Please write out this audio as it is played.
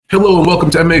Hello and welcome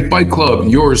to MMA Fight Club.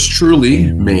 Yours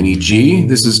truly, Manny G.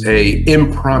 This is a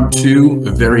impromptu,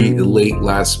 very late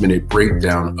last-minute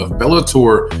breakdown of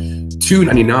Bellator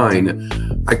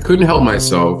 299. I couldn't help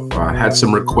myself. I had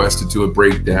some requests to do a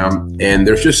breakdown, and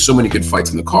there's just so many good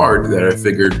fights in the card that I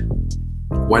figured,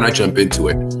 why not jump into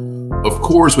it? Of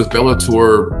course, with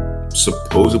Bellator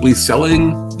supposedly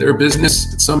selling their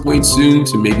business at some point soon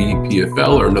to maybe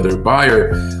PFL or another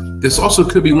buyer, this also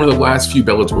could be one of the last few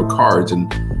Bellator cards,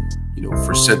 and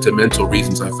for sentimental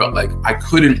reasons, I felt like I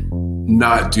couldn't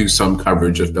not do some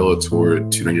coverage of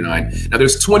Bellator 299. Now,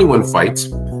 there's 21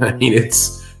 fights. I mean,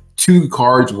 it's 2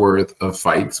 cards worth of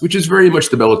fights, which is very much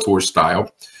the Bellator style.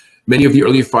 Many of the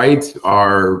early fights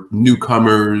are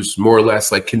newcomers, more or less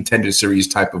like contender series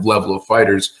type of level of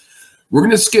fighters. We're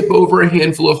going to skip over a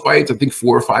handful of fights. I think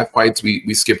 4 or 5 fights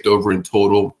we skipped over in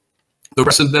total. The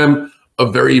rest of them,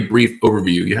 a very brief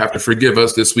overview. You have to forgive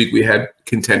us. This week we had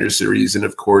contender series, and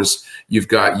of course you've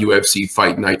got UFC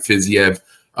Fight Night Fiziev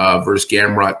versus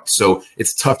Gamrot. So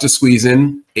it's tough to squeeze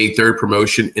in a third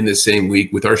promotion in the same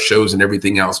week with our shows and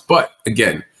everything else. But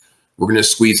again, we're going to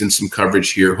squeeze in some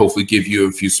coverage here, hopefully give you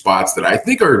a few spots that I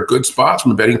think are good spots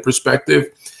from a betting perspective.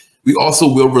 We also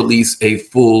will release a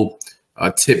full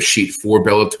tip sheet for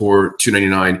Bellator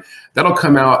 299. That'll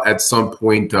come out at some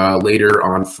point later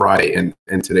on Friday,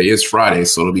 and today is Friday,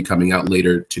 so it'll be coming out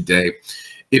later today.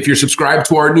 If you're subscribed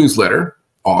to our newsletter,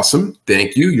 awesome,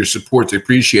 thank you. Your support's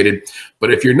appreciated.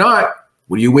 But if you're not,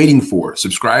 what are you waiting for?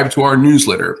 Subscribe to our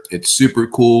newsletter. It's super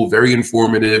cool, very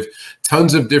informative,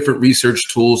 tons of different research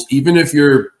tools. Even if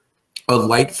you're a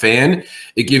light fan,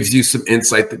 it gives you some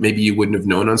insight that maybe you wouldn't have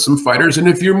known on some fighters. And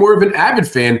if you're more of an avid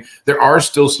fan, there are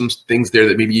still some things there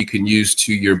that maybe you can use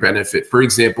to your benefit. For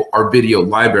example, our video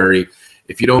library.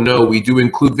 If you don't know, we do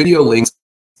include video links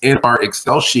in our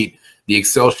Excel sheet. The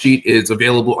Excel sheet is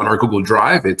available on our Google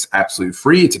Drive. It's absolutely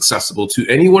free. It's accessible to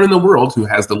anyone in the world who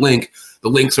has the link. The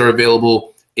links are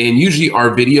available in usually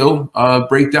our video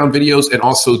breakdown videos, and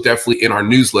also definitely in our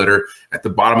newsletter. At the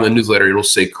bottom of the newsletter, it'll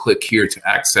say click here to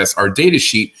access our data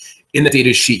sheet. In the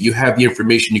data sheet, you have the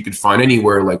information you can find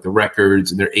anywhere, like the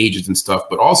records and their ages and stuff,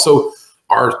 but also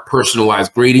our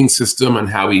personalized grading system and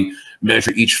how we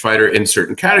measure each fighter in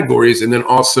certain categories, and then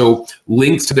also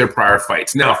links to their prior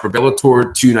fights. Now, for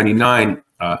Bellator 299,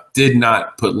 did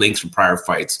not put links from prior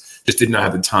fights, just did not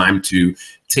have the time to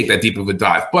take that deep of a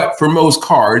dive. But for most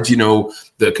cards,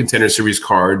 the contender series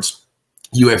cards,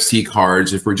 UFC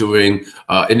cards, if we're doing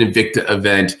an Invicta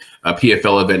event, a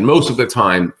PFL event, most of the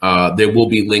time there will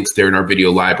be links there in our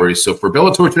video library. So for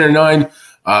Bellator 299,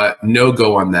 no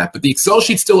go on that. But the Excel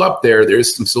sheet's still up there.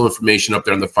 There's some still information up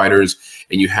there on the fighters,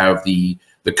 and you have the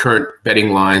current betting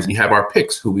lines, and you have our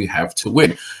picks, who we have to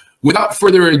win. Without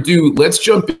further ado, let's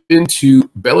jump into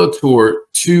Bellator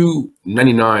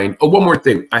 299. Oh, one more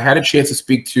thing. I had a chance to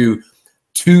speak to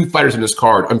 2 fighters in this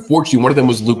card. Unfortunately, one of them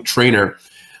was Luke Trainer.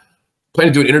 Plan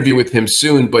to do an interview with him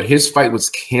soon, but his fight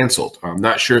was canceled. I'm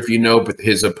not sure if you know, but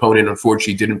his opponent,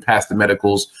 unfortunately, didn't pass the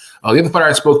medicals. The other fighter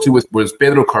I spoke to was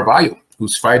Pedro Carvalho,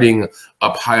 who's fighting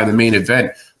up high on the main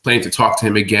event. Planning to talk to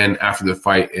him again after the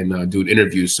fight and do an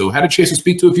interview. So had a chance to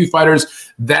speak to a few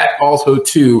fighters. That also,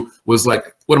 too, was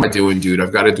like, what am I doing, dude?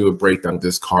 I've got to do a breakdown of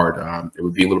this card. It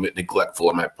would be a little bit neglectful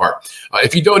on my part.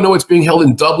 If you don't know, it's being held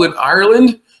in Dublin,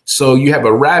 Ireland. So you have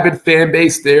a rabid fan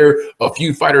base there, a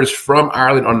few fighters from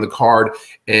Ireland on the card.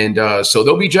 And so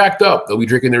they'll be jacked up. They'll be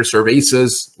drinking their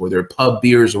cervezas or their pub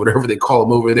beers or whatever they call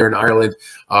them over there in Ireland,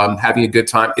 having a good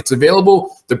time. It's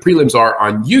available. The prelims are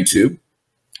on YouTube.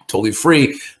 Totally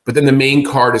free, but then the main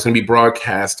card is going to be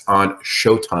broadcast on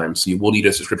Showtime. So you will need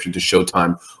a subscription to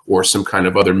Showtime or some kind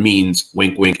of other means,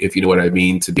 wink, wink, if you know what I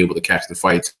mean, to be able to catch the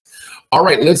fights. All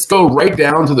right, let's go right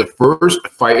down to the first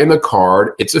fight in the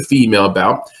card. It's a female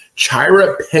bout.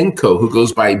 Chyra Penko, who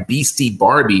goes by Beastie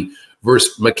Barbie,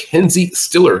 versus Mackenzie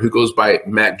Stiller, who goes by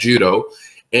Matt Judo.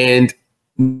 And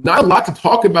not a lot to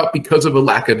talk about because of a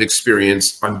lack of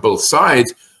experience on both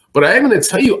sides. But I am going to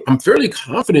tell you, I'm fairly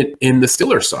confident in the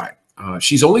Stiller side.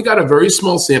 She's only got a very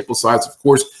small sample size. Of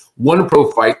course, one pro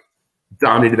fight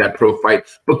dominated that pro fight.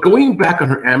 But going back on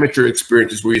her amateur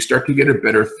experiences where you start to get a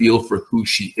better feel for who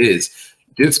she is.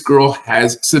 This girl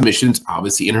has submissions,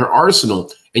 obviously, in her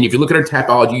arsenal. And if you look at her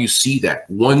tapology, you see that.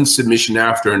 One submission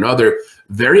after another.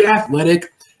 Very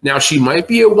athletic. Now, she might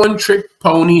be a one-trick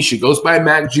pony. She goes by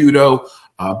Mac Judo.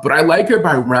 But I like her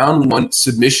by round 1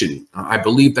 submission. I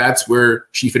believe that's where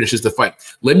she finishes the fight.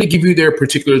 Let me give you their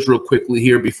particulars real quickly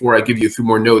here before I give you a few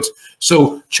more notes.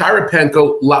 So Chyra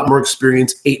Penko, a lot more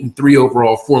experience, 8-3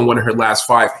 overall, 4-1 in her last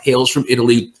 5. Hails from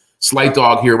Italy. Slight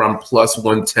dog here around plus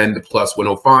 110 to plus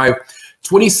 105.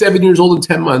 27 years old in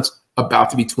 10 months. about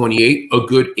to be 28, a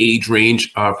good age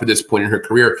range for this point in her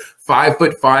career.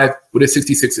 5'5" with a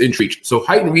 66-inch reach. So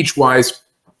height and reach wise,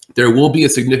 there will be a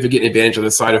significant advantage on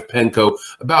the side of Penko,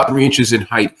 about 3 inches in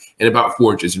height and about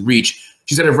 4 inches in reach.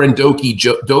 She's out of Rendoki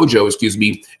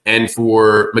Dojo, and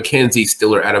for Mackenzie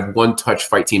Stiller out of One Touch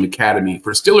Fight Team Academy.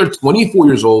 For Stiller, 24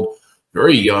 years old,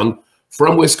 very young,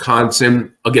 from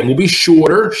Wisconsin. Again, will be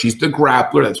shorter. She's the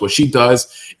grappler. That's what she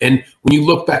does. And when you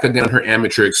look back again on her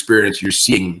amateur experience, you're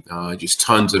seeing just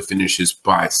tons of finishes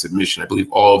by submission. I believe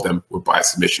all of them were by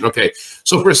submission. Okay,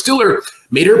 so for Stiller,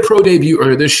 made her pro debut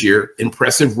earlier this year.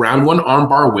 Impressive round 1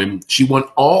 armbar win. She won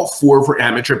all 4 of her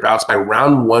amateur bouts by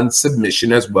round 1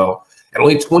 submission as well. At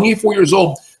only 24 years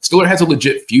old, Stiller has a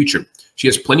legit future. She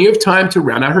has plenty of time to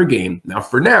round out her game. Now,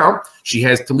 for now, she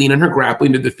has to lean on her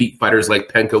grappling to defeat fighters like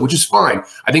Penko, which is fine.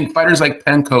 I think fighters like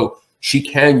Penko, she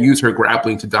can use her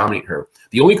grappling to dominate her.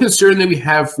 The only concern that we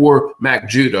have for Mac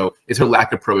Judo is her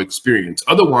lack of pro experience.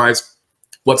 Otherwise,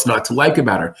 what's not to like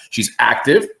about her? She's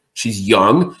active. She's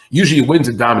young, usually wins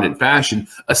in dominant fashion,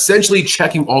 essentially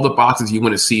checking all the boxes you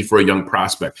want to see for a young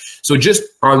prospect. So just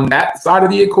on that side of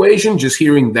the equation, just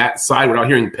hearing that side without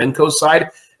hearing Penko's side,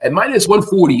 at minus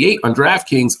 148 on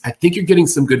DraftKings, I think you're getting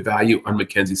some good value on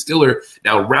Mackenzie Stiller.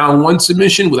 Now, round 1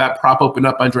 submission, will that prop open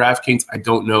up on DraftKings? I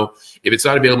don't know. If it's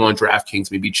not available on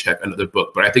DraftKings, maybe check another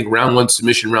book. But I think round 1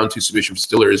 submission, round 2 submission for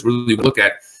Stiller is really to look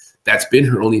at. That's been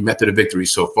her only method of victory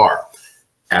so far.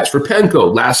 As for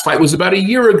Penko, last fight was about a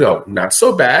year ago. Not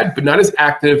so bad, but not as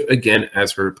active, again,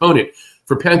 as her opponent.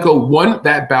 For Penko, won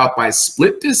that bout by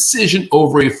split decision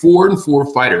over a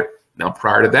 4-4 fighter. Now,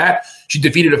 prior to that, she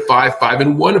defeated a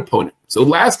 5-5-1 opponent. So the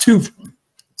last 2,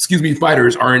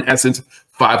 fighters are, in essence,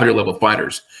 500-level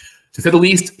fighters. To say the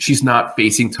least, she's not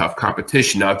facing tough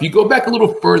competition. Now, if you go back a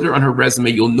little further on her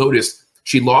resume, you'll notice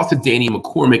she lost to Danny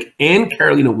McCormick and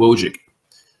Karolina Wojcik.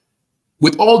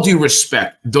 With all due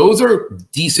respect, those are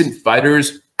decent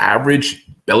fighters, average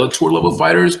Bellator level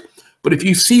fighters. But if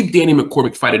you see Danny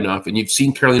McCormick fight enough and you've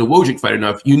seen Karolina Wojcik fight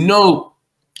enough, you know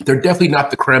they're definitely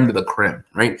not the creme de la creme,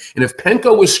 right? And if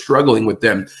Penko was struggling with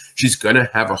them, she's going to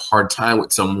have a hard time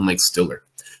with someone like Stiller.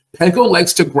 Penko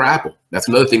likes to grapple. That's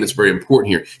another thing that's very important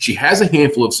here. She has a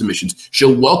handful of submissions.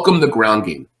 She'll welcome the ground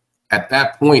game. At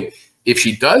that point, if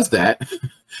she does that,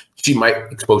 she might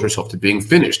expose herself to being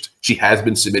finished. She has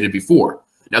been submitted before.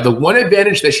 Now, the one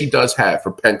advantage that she does have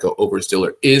for Penko over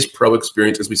Stiller is pro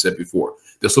experience, as we said before.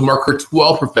 This will mark her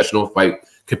 12th professional fight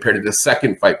compared to the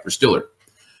 2nd fight for Stiller.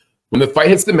 When the fight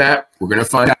hits the mat, we're going to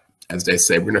find out, as they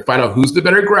say, we're going to find out who's the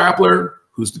better grappler,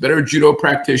 who's the better judo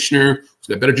practitioner, who's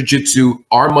the better jiu-jitsu.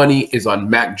 Our money is on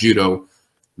Mac Judo.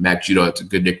 Mac Judo, that's a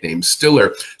good nickname.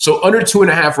 Stiller. So under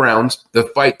 2.5 rounds, the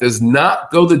fight does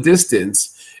not go the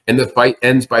distance, and the fight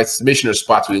ends by submission or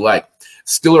spots we like.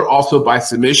 Stiller also by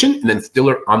submission, and then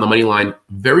Stiller on the money line.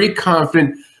 Very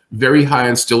confident, very high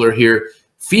on Stiller here.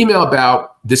 Female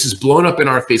bout, this is blown up in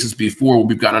our faces before when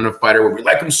we've gotten on a fighter where we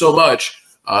like him so much.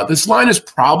 This line is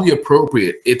probably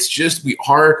appropriate. It's just we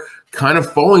are kind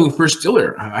of falling for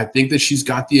Stiller. I think that she's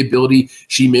got the ability.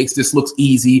 She makes this look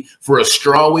easy. For a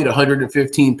strawweight,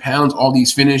 115 pounds, all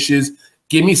these finishes.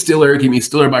 Give me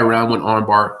Stiller by round 1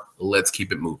 armbar. Let's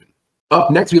keep it moving. Up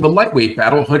next, we have a lightweight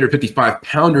battle,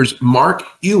 155-pounders, Mark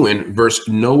Ewan versus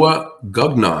Noah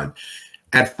Gugnon.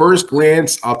 At first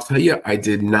glance, I'll tell you, I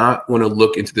did not want to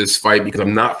look into this fight because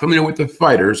I'm not familiar with the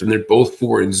fighters, and they're both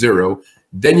 4-0.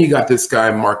 Then you got this guy,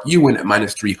 Mark Ewan, at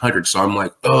minus 300. So I'm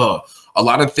like, ugh. A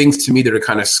lot of things to me that are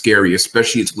kind of scary,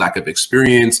 especially its lack of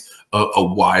experience, a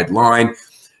wide line.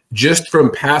 Just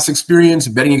from past experience,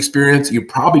 betting experience, you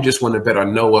probably just want to bet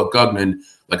on Noah Gugnon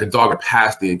like a dog or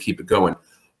past me and keep it going.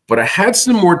 But I had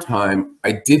some more time.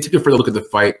 I did take a further look at the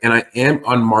fight, and I am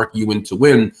on Mark Ewan to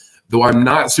win, though I'm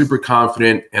not super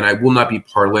confident, and I will not be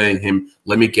parlaying him.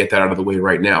 Let me get that out of the way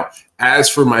right now. As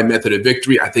for my method of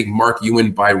victory, I think Mark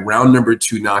Ewan by round number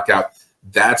 2 knockout.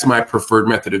 That's my preferred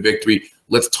method of victory.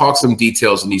 Let's talk some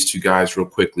details on these two guys real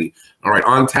quickly. All right,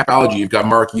 on Tapology, you've got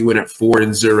Mark Ewan at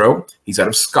 4-0. He's out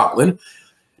of Scotland.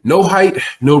 No height,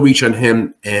 no reach on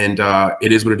him, and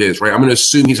it is what it is, right? I'm going to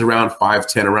assume he's around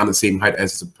 5'10", around the same height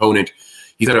as his opponent.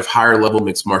 He's out of higher level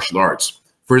mixed martial arts.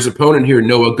 For his opponent here,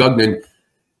 Noah Gugnon,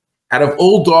 out of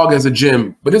Old Dog as a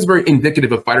gym, but it's very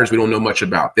indicative of fighters we don't know much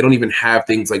about. They don't even have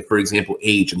things like, for example,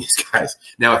 age in these guys.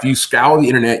 Now, if you scour the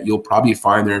internet, you'll probably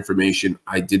find their information.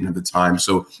 I didn't have the time.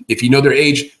 So if you know their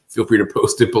age, feel free to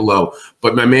post it below.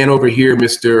 But my man over here,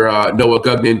 Mr. Noah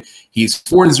Gugnon, he's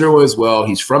 4-0 as well.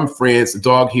 He's from France. The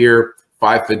dog here,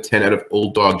 5'10", out of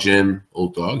Old Dog Gym.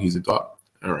 Old Dog, he's a dog.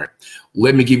 All right.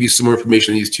 Let me give you some more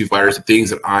information on these two fighters, the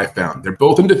things that I found. They're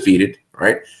both undefeated.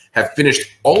 right, have finished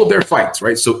all of their fights,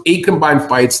 right? So 8 combined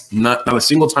fights, not a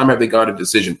single time have they gone to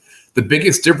decision. The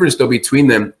biggest difference, though, between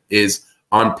them is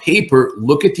on paper,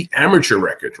 look at the amateur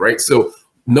record, right? So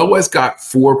Noah's got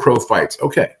 4 pro fights.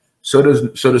 Okay, so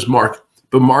does Mark.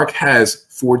 But Mark has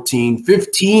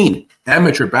 15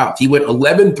 amateur bouts. He went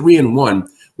 11-3-1,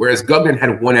 whereas Guggen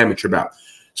had 1 amateur bout.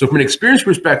 So from an experience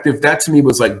perspective, that to me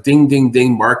was like ding, ding,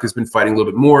 ding. Mark has been fighting a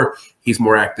little bit more. He's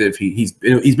more active. He's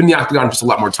been in the octagon just a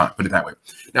lot more time, put it that way.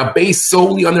 Now, based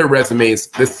solely on their resumes,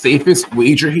 the safest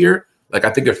wager here, like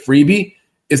I think a freebie,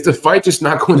 is the fight just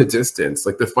not going the distance,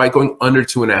 like the fight going under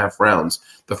 2.5 rounds,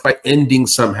 the fight ending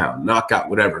somehow, knockout,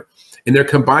 whatever. In their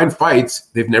combined fights,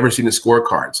 they've never seen the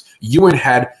scorecards. Ewan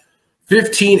had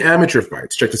 15 amateur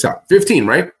fights. Check this out. 15,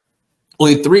 right?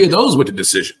 Only 3 of those went to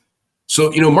decision.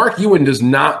 So, Mark Ewan does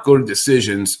not go to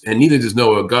decisions, and neither does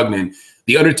Noah Guggen.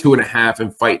 The under 2.5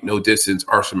 and fight no distance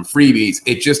are some freebies.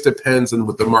 It just depends on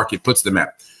what the market puts them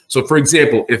at. So, for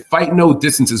example, if fight no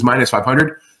distance is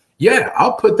 -500, yeah,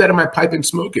 I'll put that in my pipe and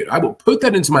smoke it. I will put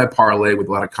that into my parlay with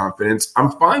a lot of confidence.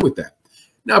 I'm fine with that.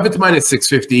 Now, if it's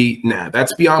 -650, nah,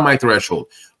 that's beyond my threshold.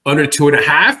 Under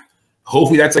 2.5,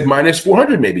 hopefully that's like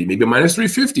 -400, maybe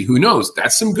 -350. Who knows?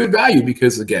 That's some good value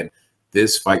because, again,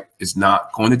 this fight is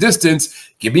not going the distance.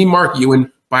 Give me Mark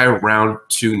Ewan by a round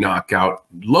 2 knockout.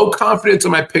 Low confidence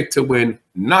on my pick to win.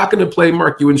 Not going to play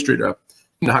Mark Ewan straight up.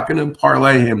 Not going to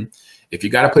parlay him. If you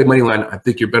got to play money line, I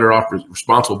think you're better off.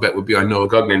 Responsible bet would be on Noah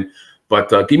Guggen. But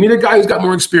give me the guy who's got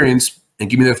more experience and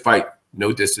give me the fight.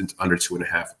 No distance, under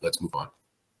 2.5. Let's move on.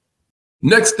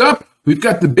 Next up, we've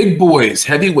got the big boys,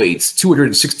 heavyweights,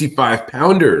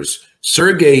 265-pounders.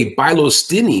 Sergey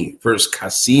Bilostiny versus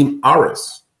Kasim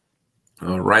Aras.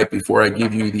 All right, before I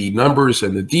give you the numbers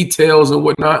and the details and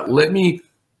whatnot, let me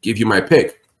give you my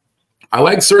pick. I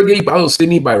like Sergey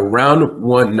Bilostiny by round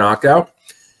 1 knockout.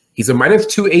 He's a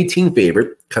 -218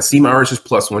 favorite. Kasim Aras is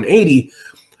 +180.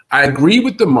 I agree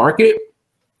with the market,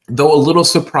 though a little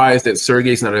surprised that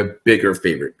Sergey's not a bigger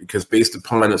favorite because based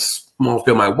upon a small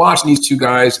film I watched these 2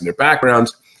 guys and their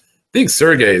backgrounds, I think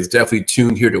Sergey is definitely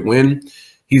tuned here to win.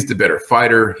 He's the better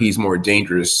fighter. He's more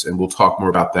dangerous, and we'll talk more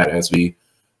about that as we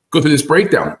go through this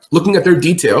breakdown. Looking at their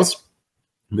details,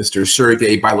 Mr.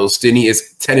 Sergey Bilostiny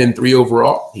is 10-3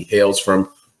 overall. He hails from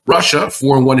Russia,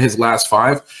 4-1 his last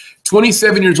 5.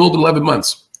 27 years old in 11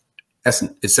 months. That's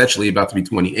essentially about to be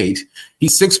 28.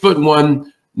 He's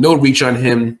 6'1", no reach on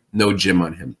him, no gym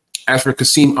on him. As for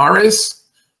Kasim Aras,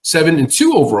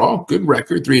 7-2 overall, good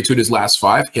record, 3-2 in his last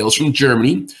 5. Hails from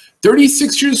Germany,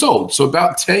 36 years old, so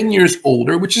about 10 years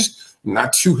older, which is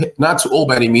not too old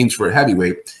by any means for a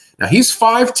heavyweight. Now, he's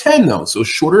 5'10", though, so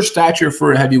shorter stature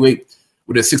for a heavyweight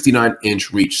with a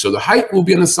 69-inch reach. So the height will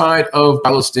be on the side of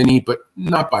Bilostiny, but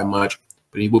not by much,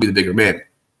 but he will be the bigger man.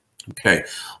 Okay,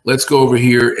 let's go over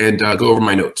here and go over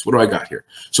my notes. What do I got here?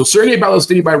 So Sergey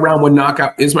Bilostiny by round 1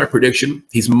 knockout is my prediction.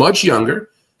 He's much younger,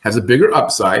 has a bigger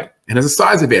upside, and has a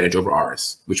size advantage over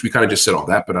Aras, which we kind of just said all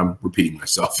that, but I'm repeating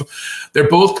myself. They're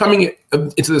both coming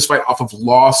into this fight off of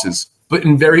losses, but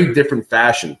in very different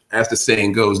fashion. As the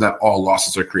saying goes, not all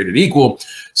losses are created equal.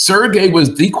 Sergey was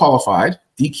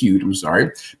DQ'd, I'm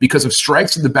sorry, because of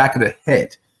strikes to the back of the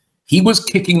head. He was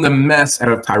kicking the mess out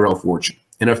of Tyrell Fortune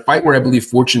in a fight where I believe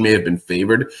Fortune may have been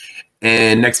favored.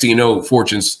 And next thing you know,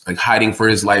 Fortune's like hiding for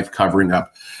his life, covering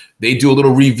up. They do a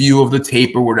little review of the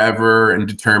tape or whatever and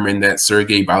determine that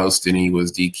Sergey Bilostiny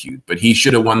was DQ'd. But he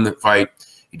should have won the fight.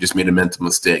 He just made a mental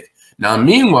mistake. Now,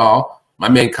 meanwhile, my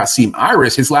man Kasim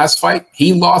Aras, his last fight,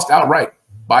 he lost outright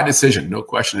by decision. No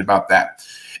question about that.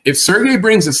 If Sergey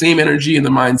brings the same energy and the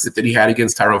mindset that he had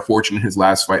against Tyrell Fortune in his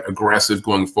last fight, aggressive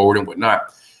going forward and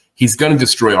whatnot, he's going to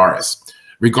destroy Aras.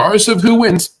 Regardless of who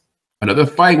wins, another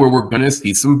fight where we're going to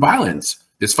see some violence.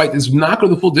 This fight does not go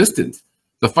the full distance.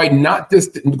 The fight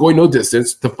going no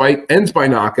distance. The fight ends by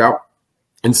knockout.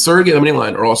 And Sergey and the money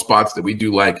line are all spots that we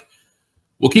do like.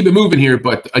 We'll keep it moving here,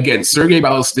 but again, Sergey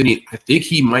Bilostiny, I think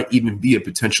he might even be a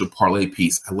potential parlay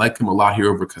piece. I like him a lot here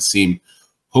over Kasim.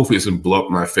 Hopefully it doesn't blow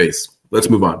up my face.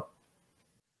 Let's move on.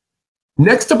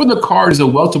 Next up on the card is a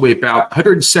welterweight bout,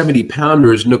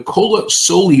 170-pounders, Nicola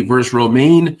Soli versus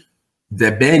Romain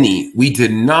Debeni. We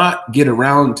did not get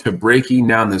around to breaking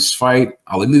down this fight.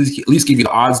 I'll at least give you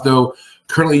the odds, though.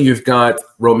 Currently, you've got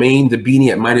Romain Debeni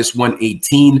at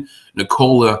 -118,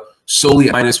 Nicola Soli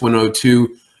at -102.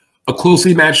 A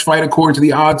closely matched fight according to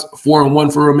the odds,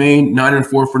 4-1 for Romain,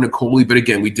 9-4 for Nicola. But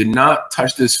again, we did not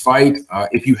touch this fight.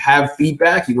 If you have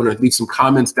feedback, you want to leave some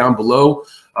comments down below,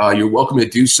 you're welcome to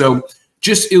do so.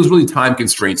 It was really time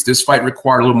constraints. This fight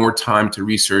required a little more time to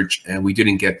research, and we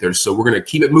didn't get there. So we're going to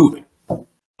keep it moving.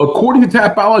 According to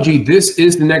Tapology, this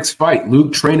is the next fight,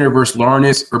 Luke Trainer versus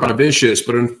Lawrence Urbanavicius.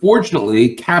 But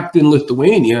unfortunately, Captain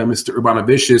Lithuania, Mr.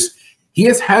 Urbanavicius, he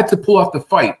has had to pull off the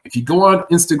fight. If you go on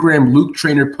Instagram, Luke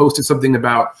Trainer posted something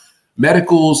about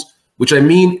medicals, which I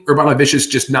mean Urbanavicius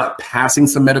just not passing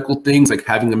some medical things, like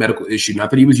having a medical issue.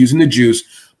 Not that he was using the juice,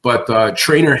 but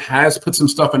Trainer has put some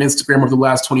stuff on Instagram over the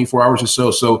last 24 hours or so.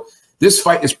 So this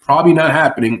fight is probably not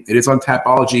happening. It is on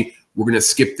Tapology. We're going to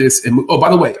skip this. And oh, by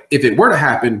the way, if it were to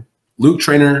happen, Luke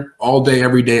Trainer all day,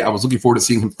 every day. I was looking forward to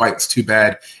seeing him fight. It's too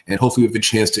bad. And hopefully we have a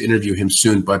chance to interview him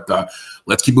soon. But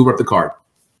let's keep moving up the card.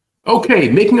 Okay,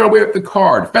 making our way up the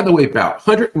card, featherweight bout,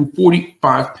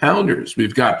 145-pounders.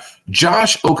 We've got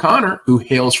Josh O'Connor, who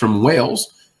hails from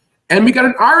Wales. And we got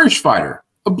an Irish fighter,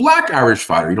 a black Irish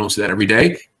fighter. You don't see that every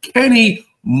day. Kenny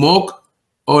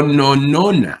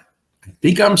Mokononona. I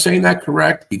think I'm saying that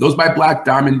correct. He goes by Black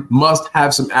Diamond, must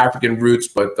have some African roots,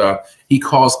 but he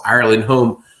calls Ireland home.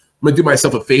 I'm going to do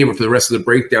myself a favor for the rest of the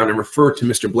breakdown and refer to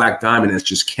Mr. Black Diamond as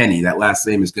just Kenny. That last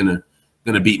name is gonna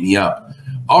beat me up.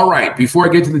 All right, before I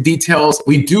get to the details,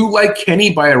 we do like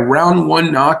Kenny by a round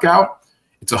one knockout.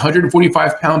 It's a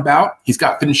 145-pound bout. He's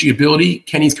got finishing ability.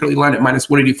 Kenny's currently lined at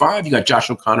 -185. You got Josh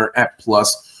O'Connor at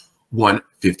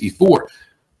 +154.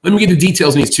 Let me get the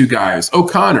details on these two guys.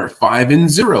 O'Connor,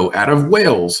 5-0 out of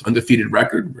Wales. Undefeated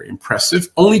record, very impressive.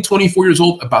 Only 24 years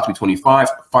old, about to be 25.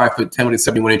 5'10" with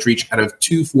a 71-inch reach out of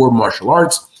 2-4 martial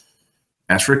arts.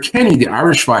 As for Kenny, the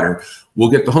Irish fighter, we'll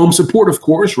get the home support, of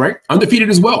course, right? Undefeated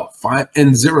as well.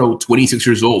 5-0, 26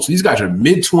 years old. So these guys are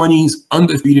mid-20s,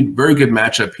 undefeated. Very good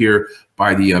matchup here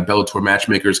by the Bellator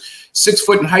matchmakers. 6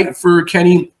 foot in height for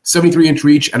Kenny, 73-inch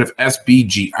reach out of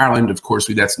SBG Ireland. Of course,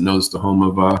 that's the home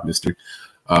of Mr.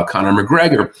 Conor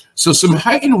McGregor. So some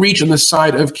height and reach on the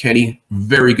side of Kenny.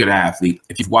 Very good athlete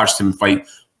if you've watched him fight.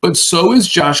 But so is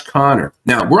Josh Conner.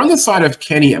 Now, we're on the side of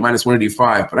Kenny at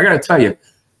 -185, but I got to tell you,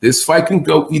 this fight can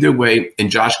go either way, and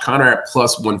Josh Conner at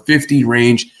 +150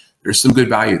 range, there's some good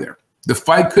value there. The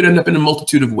fight could end up in a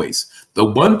multitude of ways. The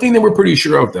one thing that we're pretty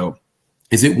sure of, though,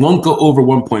 is it won't go over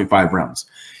 1.5 rounds.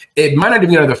 It might not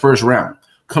even get out of the first round.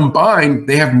 Combined,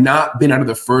 they have not been out of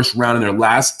the first round in their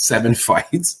last 7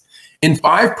 fights. In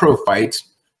 5 pro fights,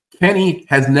 Kenny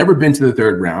has never been to the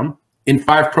third round. In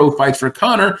 5 pro fights for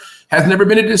Conor, has never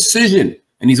been a decision.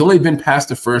 And he's only been past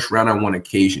the first round on 1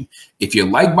 occasion. If you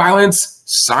like violence,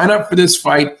 sign up for this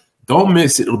fight. Don't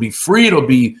miss it. It'll be free. It'll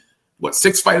be,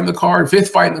 6th fight in the card, 5th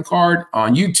fight in the card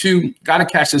on YouTube. Got to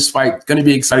catch this fight. It's going to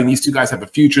be exciting. These two guys have a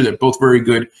future. They're both very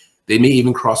good. They may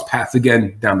even cross paths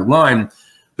again down the line.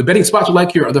 The betting spots I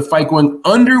like here are the fight going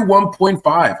under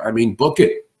 1.5. I mean, book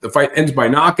it. The fight ends by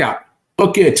knockout.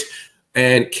 Book it.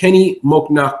 And Kenny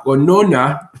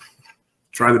Mokononona,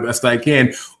 try the best I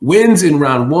can, wins in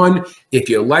round 1. If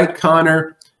you like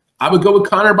Conor, I would go with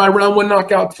Conor by round 1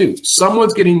 knockout too.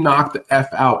 Someone's getting knocked the F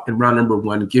out in round number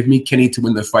 1. Give me Kenny to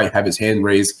win the fight, have his hand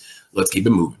raised. Let's keep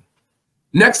it moving.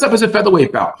 Next up is a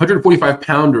featherweight bout,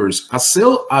 145-pounders.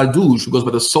 Asil Adouj, who goes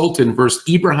by the Sultan, versus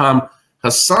Ibrahim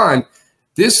Hassan.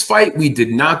 This fight we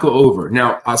did not go over.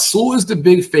 Now, Asil is the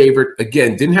big favorite.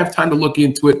 Again, didn't have time to look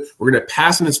into it. We're going to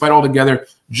pass on this fight altogether.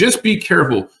 Just be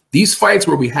careful. These fights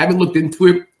where we haven't looked into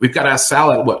it, we've got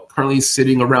Asil at currently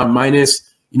sitting around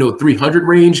 -300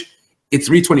 range. It's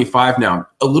 325 now.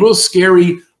 A little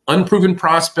scary, unproven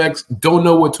prospects. Don't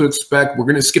know what to expect. We're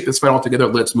going to skip this fight altogether.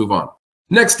 Let's move on.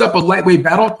 Next up, a lightweight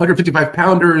battle,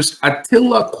 155-pounders.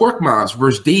 Attila Korkmaz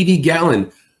versus Davy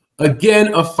Gallen.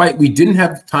 Again, a fight we didn't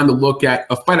have time to look at,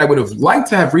 a fight I would have liked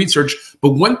to have researched,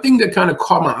 but one thing that kind of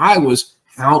caught my eye was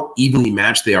how evenly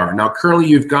matched they are. Now, currently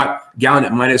you've got Gallen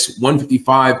at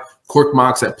 -155,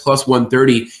 Korkmaz at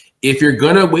 +130. If you're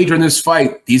going to wager in this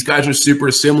fight, these guys are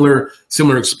super similar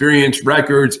experience,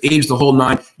 records, age, the whole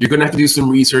 9. You're going to have to do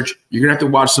some research. You're going to have to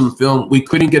watch some film. We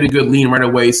couldn't get a good lean right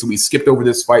away, so we skipped over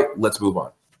this fight. Let's move on.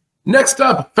 Next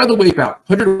up, featherweight bout,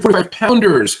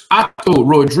 145-pounders. Otto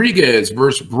Rodriguez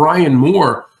versus Brian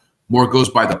Moore. Moore goes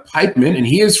by the Pikeman, and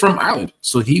he is from Ireland,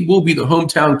 so he will be the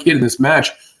hometown kid in this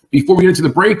match. Before we get into the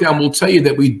breakdown, we'll tell you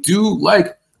that we do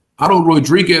like Otto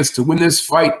Rodriguez to win this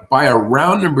fight by a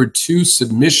round number 2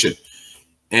 submission.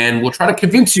 And we'll try to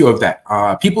convince you of that.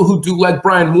 People who do like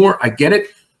Brian Moore, I get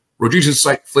it. Rodriguez is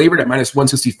flavored at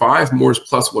 -165. Moore's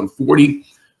 +140.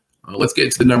 Let's get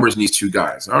into the numbers in these two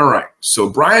guys. All right. So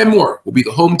Brian Moore will be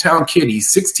the hometown kid. He's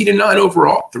 16-9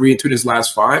 overall, 3-2 in his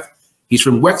last 5. He's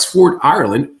from Wexford,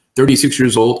 Ireland, 36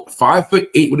 years old,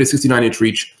 5'8" with a 69-inch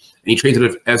reach. And he trains out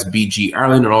of SBG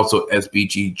Ireland and also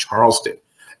SBG Charleston.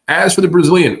 As for the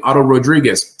Brazilian, Otto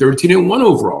Rodriguez, 13-1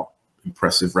 overall.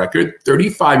 Impressive record.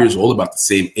 35 years old, about the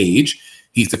same age.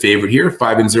 He's the favorite here,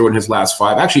 5-0 in his last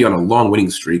 5, actually on a long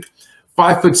winning streak.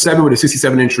 5'7" with a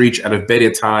 67-inch reach out of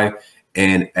Bellator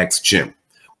and X-Gym.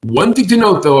 One thing to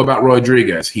note, though, about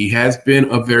Rodriguez, he has been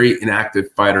a very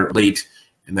inactive fighter late,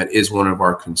 and that is one of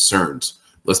our concerns.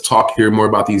 Let's talk here more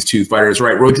about these two fighters.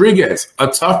 Right, Rodriguez, a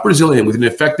tough Brazilian with an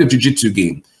effective jiu-jitsu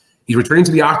game. He's returning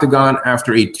to the octagon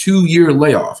after a 2-year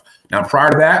layoff. Now, prior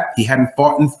to that, he hadn't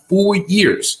fought in 4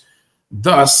 years.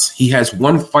 Thus, he has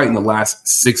one fight in the last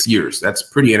 6 years. That's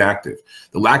pretty inactive.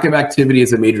 The lack of activity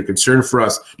is a major concern for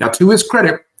us. Now, to his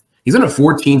credit, he's on a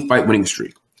 14-fight winning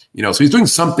streak. So he's doing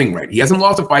something right. He hasn't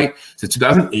lost a fight since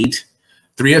 2008.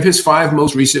 3 of his 5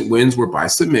 most recent wins were by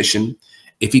submission.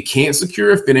 If he can't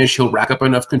secure a finish, he'll rack up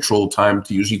enough control time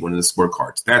to usually win the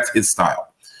scorecards. That's his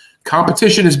style.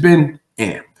 Competition has been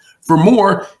for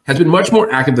more, has been much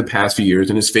more active the past few years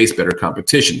and has faced better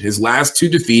competition. His last 2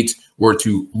 defeats were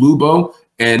to Lubo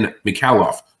and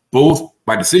Mikhailov, both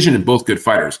by decision and both good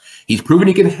fighters. He's proven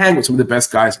he can hang with some of the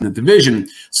best guys in the division.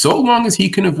 So long as he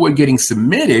can avoid getting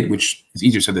submitted, which is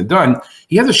easier said than done,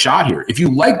 he has a shot here. If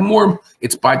you like more,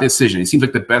 it's by decision. It seems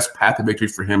like the best path to victory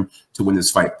for him to win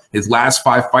this fight. His last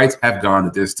 5 fights have gone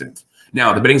the distance.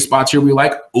 Now, the betting spots here we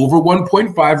like over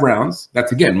 1.5 rounds.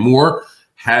 That's, again, more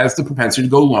has the propensity to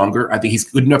go longer. I think he's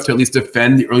good enough to at least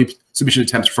defend the early submission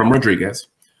attempts from Rodriguez.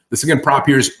 The second prop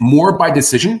here is more by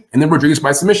decision and then Rodriguez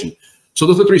by submission. So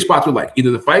those are the 3 spots we like.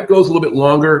 Either the fight goes a little bit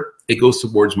longer, it goes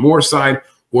towards more side,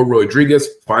 or Rodriguez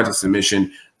finds a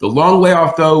submission. The long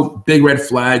layoff, though, big red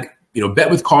flag.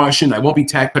 Bet with caution. I won't be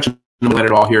touching on that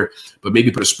at all here, but maybe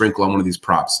put a sprinkle on one of these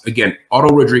props. Again,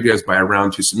 Otto Rodriguez by a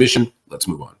round 2 submission. Let's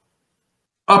move on.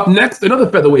 Up next, another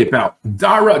featherweight bout.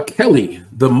 Dara Kelly,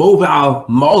 the mobile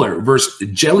mauler versus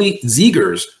Jelly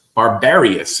Zegers.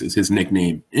 Barbarius is his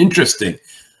nickname. Interesting.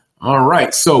 All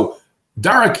right, so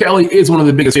Dara Kelly is one of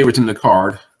the biggest favorites in the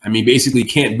card. I mean, basically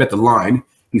can't bet the line.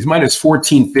 He's minus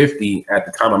 1450 at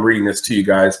the time I'm reading this to you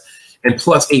guys, and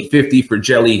plus 850 for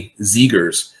Jelly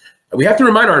Zegers. We have to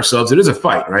remind ourselves it is a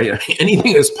fight, right? I mean,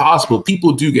 anything is possible.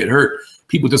 People do get hurt.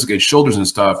 People just get shoulders and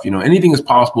stuff. Anything is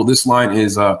possible. This line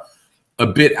is a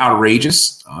bit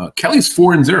outrageous. Kelly's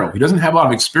 4-0. He doesn't have a lot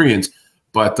of experience,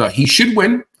 but he should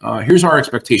win. Here's our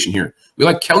expectation here. We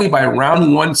like Kelly by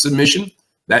round 1 submission.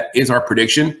 That is our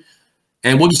prediction.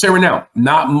 And we'll just say right now,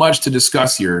 not much to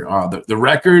discuss here. The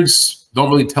records don't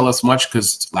really tell us much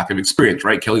because it's lack of experience,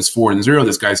 right? Kelly's 4-0.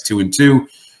 This guy's 2-2.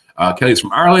 Kelly's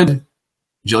from Ireland.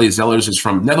 Jelly Zellers is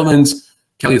from Netherlands.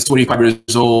 Kelly is 25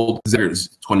 years old. Zegers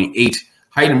is 28.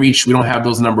 Height and reach, we don't have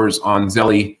those numbers on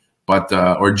Zelly,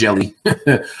 or Jelly.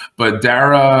 But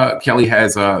Dara Kelly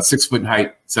has a 6 foot in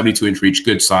height, 72-inch reach,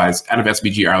 good size, out of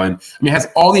SBG Ireland. I mean, has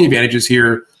all the advantages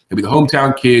here. He'll be the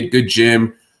hometown kid, good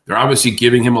gym. They're obviously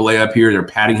giving him a layup here. They're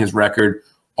padding his record,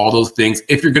 all those things.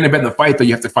 If you're going to bet in the fight, though,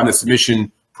 you have to find a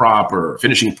submission prop or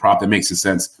finishing prop that makes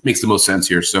the most sense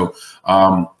here. So,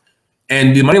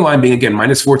 and the money line being, again,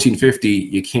 minus 1450,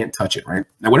 you can't touch it, right?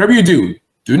 Now, whatever you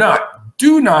do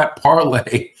not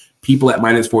parlay people at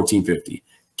minus 1450.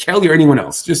 Kelly or anyone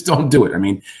else, just don't do it. I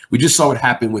mean, we just saw what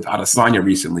happened with Adesanya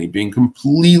recently, being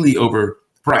completely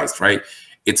overpriced, right?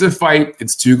 It's a fight.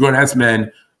 It's 2 grown-ass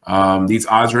men. These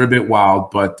odds are a bit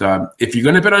wild, but if you're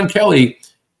going to bet on Kelly,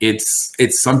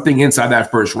 it's something inside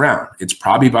that first round. It's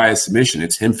probably by a submission.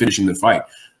 It's him finishing the fight.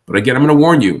 But again, I'm going to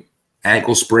warn you,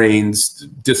 ankle sprains,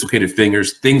 dislocated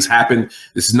fingers, things happen.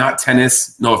 This is not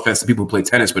tennis. No offense to people who play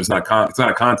tennis, but it's not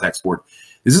a contact sport.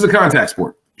 This is a contact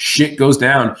sport. Shit goes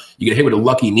down. You get hit with a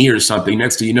lucky knee or something.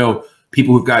 Next thing you know,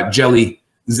 people who've got Jelly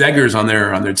Zegers on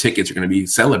their tickets are going to be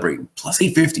celebrating. Plus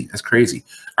 850. That's crazy.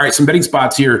 All right, some betting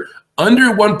spots here.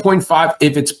 Under 1.5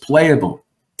 if it's playable.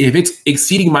 If it's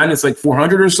exceeding minus like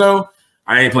 400 or so,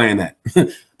 I ain't playing that.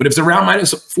 But if it's around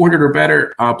minus 400 or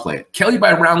better, I'll play it. Kelly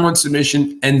by round 1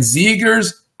 submission and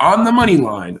Zegers on the money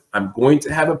line. I'm going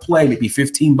to have a play, maybe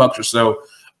 15 bucks or so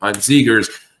on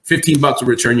Zegers. 15 bucks will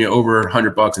return you over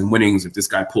 100 bucks in winnings if this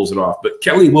guy pulls it off. But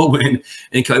Kelly will win,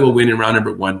 and Kelly will win in round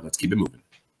number 1. Let's keep it moving.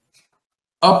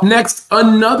 Up next,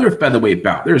 another featherweight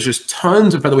bout. There's just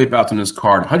tons of featherweight bouts on this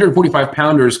card.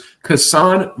 145-pounders,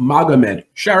 Kasan Magomed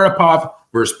Sharapov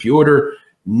versus Piotr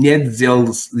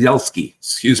Niedzielski.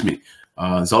 Excuse me.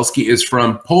 Zelski is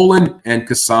from Poland, and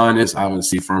Kasan is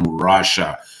obviously from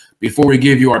Russia. Before we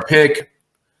give you our pick,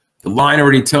 the line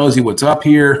already tells you what's up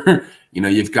here.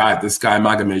 You've got this guy,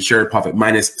 Magomed Sharapov, at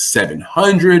minus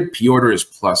 700. Piotr is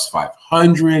plus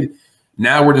 500.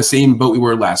 Now we're in the same boat we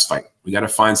were last fight. We got to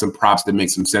find some props that make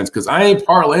some sense because I ain't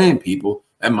parlaying people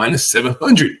at minus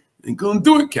 700. Ain't going to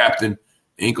do it, Captain.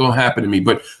 Ain't going to happen to me.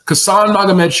 But Kasan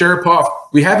Magomed Sharapov,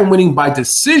 we have him winning by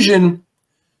decision.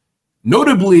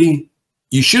 Notably,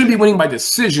 You shouldn't be winning by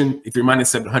decision if you're minus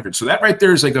 700. So that right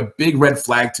there is like a big red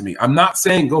flag to me. I'm not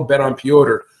saying go bet on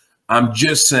Piotr. I'm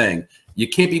just saying you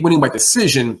can't be winning by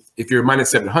decision if you're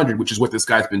minus 700, which is what this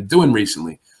guy's been doing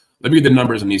recently. Let me read the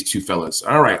numbers on these two fellas.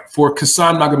 All right. For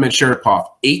Kasan Magomedsharipov,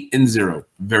 8-0.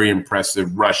 Very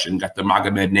impressive Russian. Got the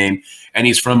Magomed name. And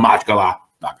he's from Makhachkala,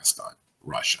 Dagestan,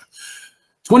 Russia.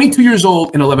 22 years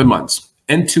old in 11 months.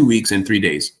 And 2 weeks and 3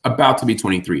 days, about to be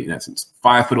 23 in essence.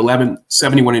 5'11",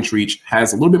 71-inch reach,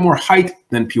 has a little bit more height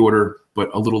than Piotr, but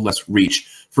a little less reach.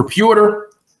 For Piotr,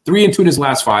 3-2 in his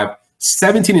last 5,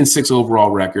 17-6 overall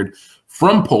record.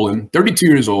 From Poland, 32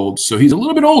 years old, so he's a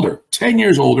little bit older, 10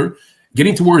 years older,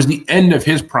 getting towards the end of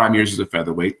his prime years as a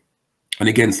featherweight. And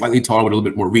again, slightly taller with a little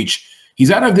bit more reach.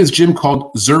 He's out of this gym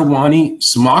called Zerwani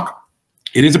Smok.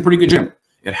 It is a pretty good gym.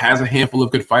 It has a handful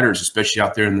of good fighters, especially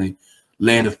out there in the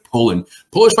land of Poland.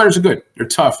 Polish fighters are good. They're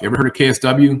tough. You ever heard of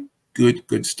KSW?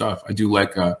 Good stuff. I do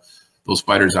like those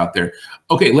fighters out there.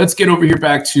 Okay, let's get over here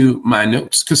back to my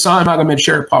notes. Kasan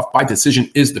Magomedsharipov by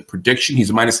decision is the prediction. He's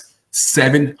a minus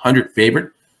 700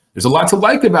 favorite. There's a lot to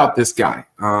like about this guy.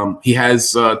 He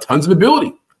has tons of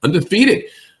ability, undefeated.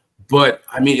 But,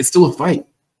 I mean, it's still a fight,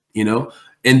 you know?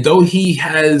 And though he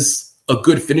has a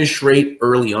good finish rate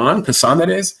early on, Kasan that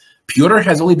is, Piotr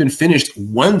has only been finished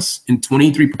once in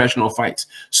 23 professional fights.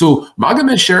 So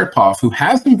Magomedsharipov, who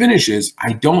has some finishes,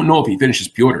 I don't know if he finishes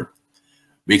Piotr.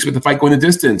 We expect the fight going the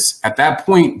distance. At that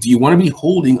point, do you want to be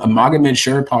holding a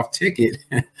Magomedsharipov ticket?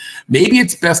 Maybe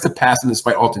it's best to pass in this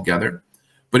fight altogether.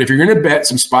 But if you're going to bet,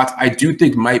 some spots I do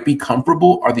think might be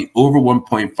comparable are the over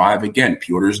 1.5. Again,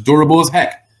 Piotr is durable as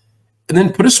heck. And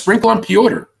then put a sprinkle on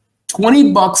Piotr.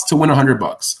 $20 to win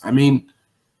 $100. I mean,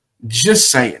 just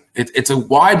saying, it's a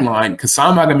wide line.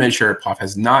 Kasan Magomedsharipov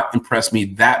has not impressed me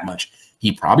that much.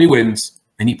 He probably wins,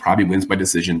 and he probably wins by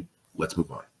decision. Let's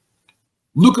move on.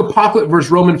 Luka Pocklet versus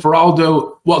Roman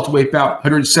Faraldo, welterweight bout,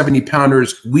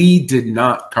 170-pounders. We did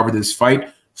not cover this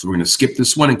fight, so we're going to skip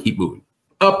this one and keep moving.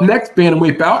 Up next,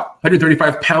 bantamweight bout,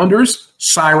 135-pounders,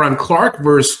 Cyron Clark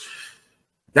versus,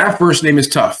 that first name is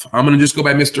tough. I'm going to just go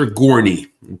by Mr.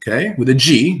 Gorny, okay, with a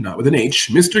G, not with an H.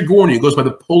 Mr. Gorny goes by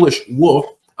the Polish Wolf,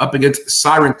 up against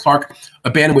Cyron Clark, a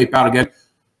bantamweight bout again.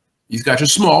 These guys are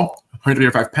small,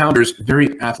 135-pounders,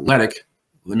 very athletic.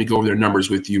 Let me go over their numbers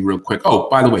with you real quick. Oh,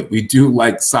 by the way, we do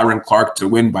like Cyron Clark to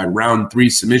win by round 3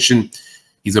 submission.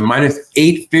 He's a minus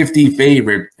 850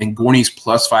 favorite, and Gorny's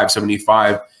plus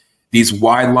 575. These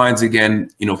wide lines,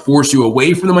 again, you know, force you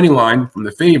away from the money line, from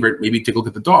the favorite. Maybe take a look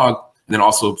at the dog, and then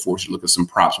also force you to look at some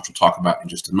props, which we'll talk about in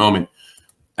just a moment.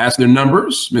 As for their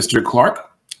numbers, Mr.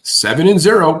 Clark,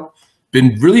 7-0.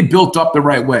 Been really built up the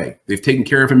right way. They've taken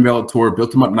care of him in Bellator,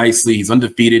 built him up nicely. He's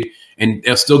undefeated, and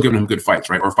they're still giving him good fights,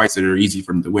 right? Or fights that are easy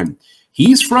for him to win.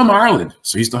 He's from Ireland,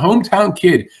 so he's the hometown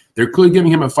kid. They're clearly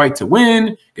giving him a fight to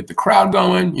win, get the crowd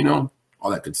going, you know,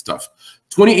 all that good stuff.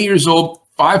 28 years old,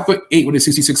 5'8" with a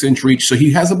 66-inch reach, so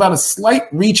he has about a slight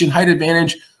reach and height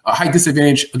advantage, a height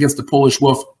disadvantage against the Polish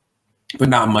Wolf, but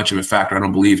not much of a factor, I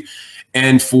don't believe.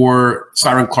 And for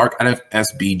Cyron Clark out of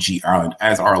SBG Ireland,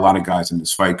 as are a lot of guys in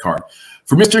this fight card.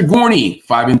 For Mr. Gorny,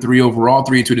 5-3 overall,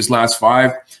 3-2 in his last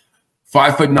 5.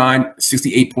 5'9",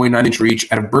 68.9-inch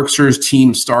reach out of Berkshires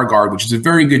Team Stargard, which is a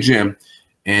very good gym,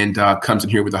 and comes in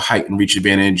here with a height and reach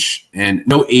advantage. And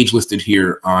no age listed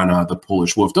here on the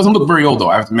Polish Wolf. Doesn't look very old, though.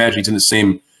 I have to imagine he's in the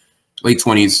same late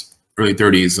 20s, early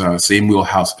 30s, same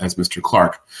wheelhouse as Mr.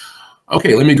 Clark.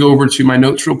 Okay, let me go over to my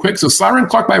notes real quick. So Cyron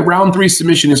Clark by round 3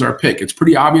 submission is our pick. It's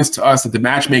pretty obvious to us that the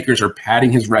matchmakers are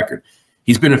padding his record.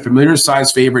 He's been a familiar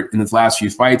size favorite in his last few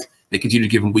fights. They continue to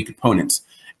give him weak opponents.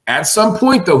 At some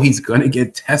point, though, he's going to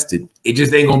get tested. It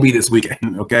just ain't going to be this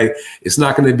weekend, okay? It's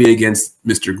not going to be against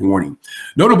Mr. Gorny.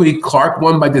 Notably, Clark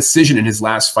won by decision in his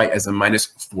last fight as a minus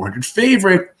 400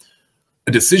 favorite.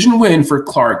 A decision win for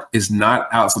Clark is not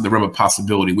outside the realm of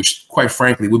possibility, which, quite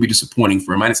frankly, would be disappointing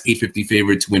for a minus 850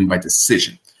 favorite to win by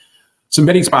decision. Some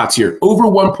betting spots here. Over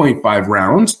 1.5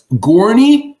 rounds.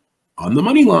 Gorny on the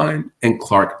money line and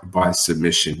Clark by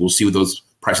submission. We'll see what those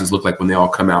prices look like when they all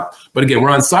come out. But again,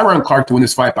 we're on Cyron Clark to win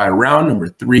this fight by round number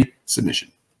 3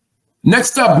 submission.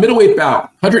 Next up, middleweight bout,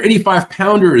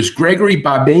 185-pounders. Gregory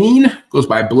Babane goes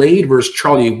by Blade versus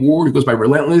Charlie Ward, who goes by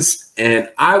Relentless. And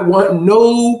I want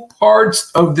no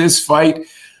parts of this fight.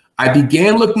 I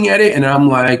began looking at it, and I'm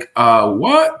like,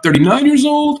 what? 39 years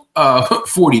old?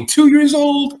 42 years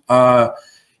old?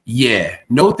 Yeah,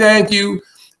 no thank you.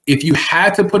 If you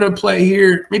had to put a play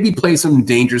here, maybe play some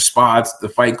danger spots, the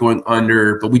fight going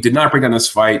under. But we did not break down this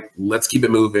fight. Let's keep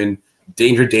it moving.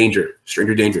 Danger, danger.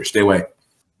 Stranger danger. Stay away.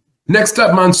 Next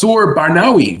up, Mansour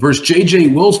Barnawi versus J.J.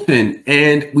 Wilson.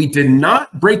 And we did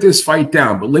not break this fight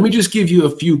down, but let me just give you a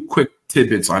few quick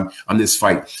tidbits on this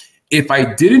fight. If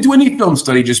I didn't do any film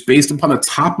study, just based upon the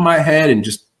top of my head and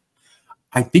just,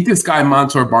 I think this guy,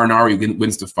 Mansour Barnawi,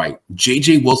 wins the fight.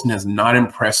 J.J. Wilson has not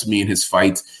impressed me in his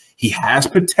fights. He has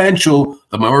potential,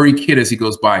 the Maori kid as he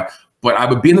goes by, but I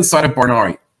would be on the side of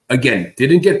Barnawi. Again,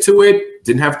 didn't get to it,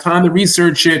 didn't have time to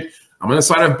research it. I'm on the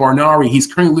side of Barnawi.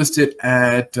 He's currently listed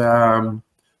at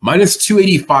minus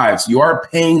 285. So you are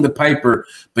paying the piper,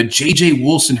 but J.J.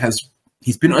 Wilson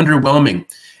he's been underwhelming.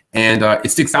 And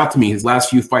it sticks out to me his last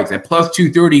few fights. At plus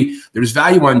 230, there's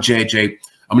value on J.J.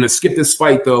 I'm going to skip this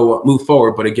fight, though, move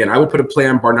forward. But again, I would put a play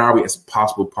on Barnawi as a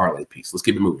possible parlay piece. Let's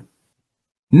keep it moving.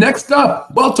 Next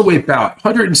up, welterweight bout,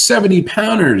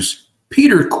 170-pounders.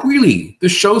 Peter Queally, the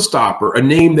showstopper, a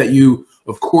name that you,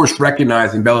 of course,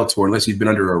 recognize in Bellator, unless you've been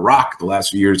under a rock the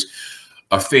last few years.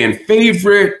 A fan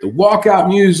favorite, the walkout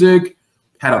music,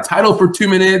 had a title for 2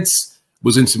 minutes,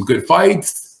 was in some good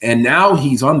fights, and now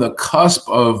he's on the cusp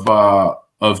of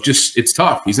just, it's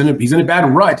tough. He's in a bad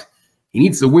rut. He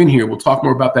needs to win here. We'll talk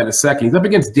more about that in a second. He's up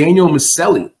against Daniel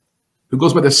Maselli, who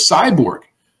goes by the Cyborg.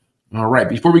 All right,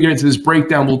 before we get into this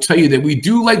breakdown, we'll tell you that we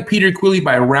do like Peter Queally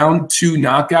by round 2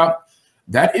 knockout.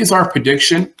 That is our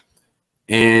prediction.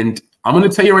 And I'm going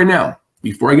to tell you right now,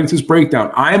 before I get into this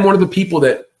breakdown, I am one of the people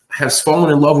that has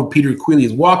fallen in love with Peter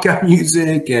Queally's walkout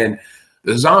music and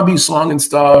the zombie song and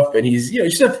stuff. And he's,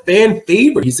 he's just a fan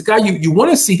favorite. He's the guy you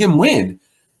want to see him win.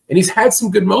 And he's had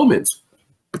some good moments.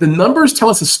 But the numbers tell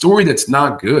us a story that's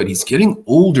not good. He's getting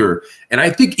older. And I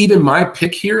think even my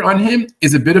pick here on him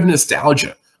is a bit of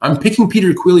nostalgia. I'm picking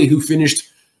Peter Queally, who finished,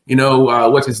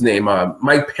 what's his name?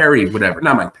 Mike Perry, whatever.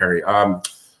 Not Mike Perry. One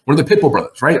of the Pitbull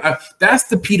brothers, right? That's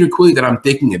the Peter Queally that I'm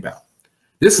thinking about.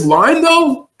 This line,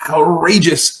 though,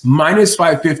 outrageous. Minus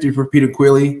 550 for Peter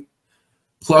Queally,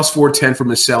 plus 410 for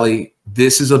Maselli.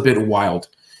 This is a bit wild.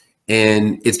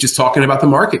 And it's just talking about the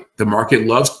market. The market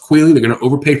loves Queally. They're going to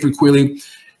overpay for Queally.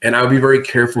 And I would be very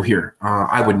careful here.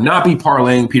 I would not be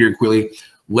parlaying Peter Queally.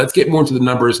 Let's get more into the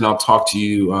numbers, and I'll talk to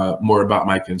you more about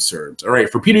my concerns. All right,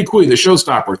 for Peter Queally, the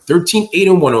showstopper,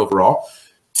 13-8-1 overall,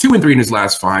 2-3 in his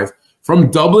last 5.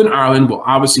 From Dublin, Ireland, will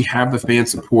obviously have the fan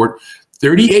support.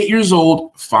 38 years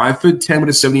old, 5'10" with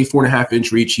a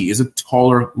 74.5-inch reach. He is a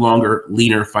taller, longer,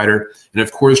 leaner fighter, and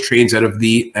of course trains out of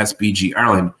the SBG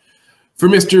Ireland. For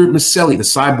Mr. Maselli, the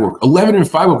Cyborg,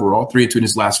 11-5 overall, 3-2 in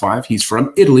his last 5. He's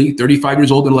from Italy, 35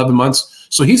 years old and 11 months.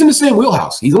 So he's in the same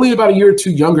wheelhouse. He's only about a year or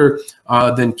two younger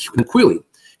than Queally.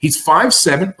 He's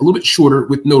 5'7", a little bit shorter,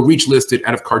 with no reach listed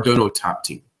out of Cardano top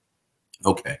team.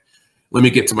 Okay, let me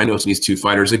get to my notes on these two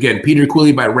fighters. Again, Peter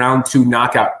Queally by round 2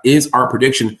 knockout is our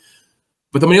prediction,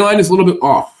 but the money line is a little bit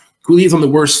off. Queally is on the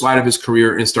worst slide of his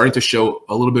career and starting to show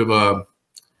a little bit of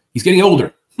he's getting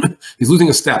older. He's losing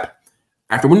a step.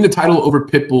 After winning the title over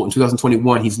Pitbull in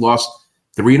 2021, he's lost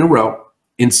 3 in a row.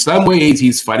 In some ways,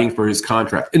 he's fighting for his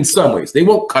contract. In some ways, they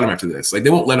won't cut him after this. Like, they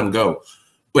won't let him go.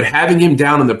 But having him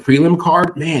down on the prelim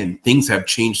card, man, things have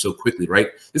changed so quickly, right?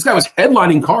 This guy was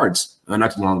headlining cards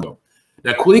not too long ago.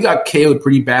 Now, Queally got KO'd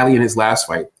pretty badly in his last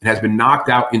fight and has been knocked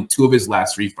out in 2 of his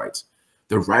last 3 fights.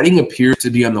 The writing appears to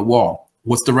be on the wall.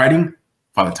 What's the writing?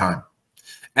 Father Time.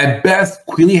 At best,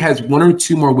 Queally has 1 or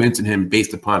 2 more wins in him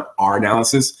based upon our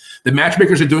analysis. The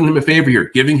matchmakers are doing him a favor here,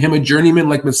 giving him a journeyman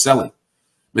like Maselli.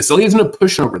 Maselli isn't a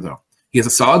pushover, though. He has a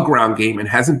solid ground game and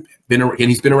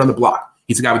he's been around the block.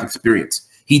 He's a guy with experience.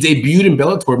 He debuted in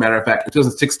Bellator, matter of fact, in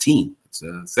 2016. It's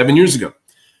 7 years ago.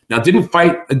 Now, didn't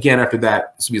fight again after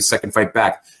that. This will be his second fight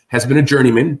back. Has been a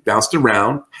journeyman, bounced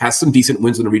around, has some decent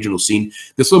wins on the regional scene.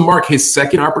 This will mark his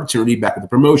second opportunity back at the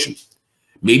promotion.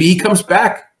 Maybe he comes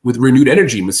back with renewed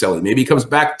energy, Maselli. Maybe he comes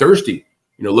back thirsty,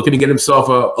 looking to get himself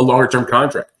a longer-term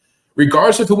contract.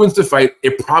 Regardless of who wins the fight,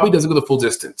 it probably doesn't go the full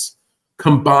distance.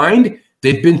 Combined,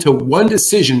 they've been to 1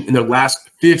 decision in their last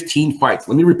 15 fights.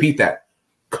 Let me repeat that.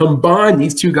 Combined,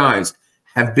 these 2 guys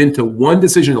have been to 1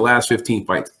 decision in the last 15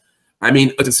 fights. I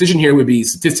mean, a decision here would be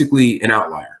statistically an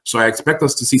outlier. So I expect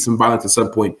us to see some violence at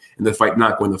some point in the fight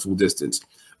not going the full distance.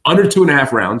 Under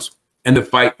 2.5 rounds, and the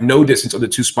fight no distance on the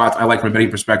 2 spots I like from a betting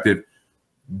perspective.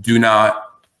 Do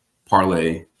not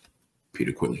parlay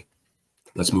Peter Queally.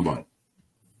 Let's move on.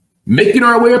 Making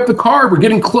our way up the card, we're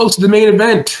getting close to the main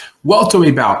event.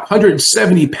 Welterweight bout,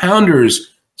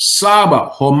 170-pounders.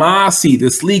 Saba Homasi,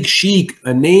 the Sleek Sheik,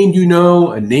 a name you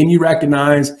know, a name you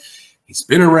recognize. He's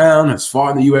been around, has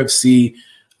fought in the UFC,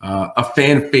 a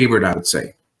fan favorite, I would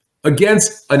say.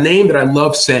 Against a name that I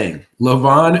love saying,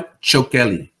 Levan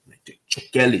Chokeli.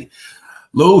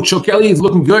 Lo Chokeli is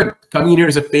looking good, coming in here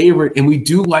as a favorite, and we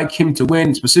do like him to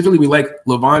win. Specifically, we like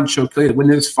Levon Chokeli to win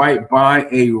this fight by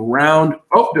a round.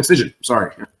 Oh, decision.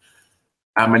 Sorry.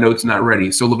 My notes not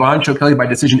ready. So Levon Chokeli by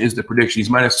decision is the prediction. He's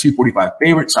minus 245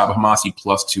 favorite. Sabah Homasi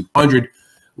plus 200.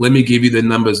 Let me give you the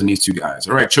numbers on these two guys.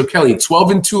 All right, Chokeli,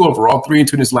 12-2 overall,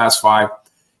 3-2 in his last 5.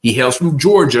 He hails from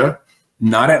Georgia,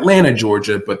 not Atlanta,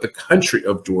 Georgia, but the country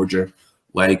of Georgia.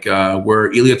 Like where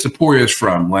Ilya Taporia is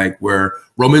from, like where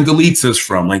Roman Dolitza is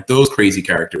from, like those crazy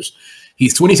characters.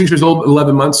 He's 26 years old,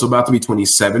 11 months, so about to be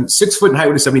 27. 6 foot in height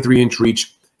with a 73-inch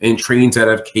reach, and trains out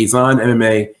of Kazan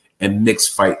MMA and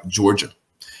Mixed Fight, Georgia.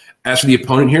 As for the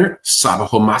opponent here, Sabah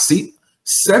Homasi,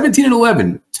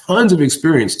 17-11, tons of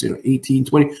experience, 18,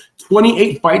 20,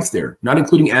 28 fights there, not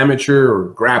including amateur or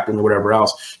grappling or whatever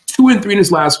else. 2-3 in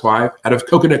his last 5, out of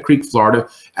Coconut Creek, Florida,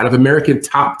 out of American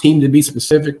Top Team to be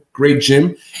specific, great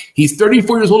gym. He's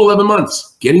 34 years old, 11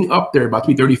 months, getting up there, about to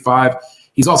be 35.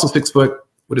 He's also 6 foot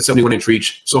with a 71-inch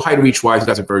reach. So height reach-wise, you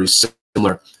guys are very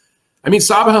similar. I mean,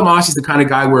 Sabah Homasi is the kind of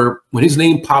guy where when his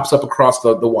name pops up across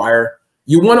the wire,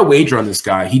 you want to wager on this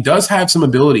guy. He does have some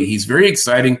ability. He's very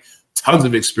exciting, tons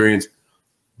of experience.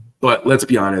 But let's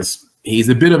be honest, he's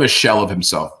a bit of a shell of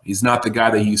himself. He's not the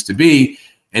guy that he used to be.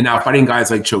 And now fighting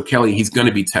guys like Chokeli, he's going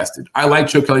to be tested. I like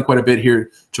Chokeli quite a bit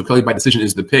here. Chokeli by decision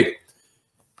is the pick.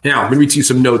 Now, let me read to you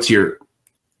some notes here.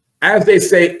 As they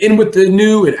say, in with the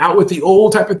new and out with the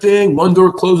old type of thing. One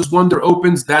door closes, one door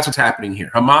opens. That's what's happening here.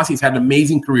 Homasi's had an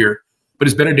amazing career, but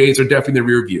his better days are definitely in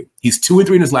the rear view. He's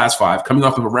 2-3 in his last 5, coming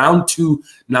off of a round 2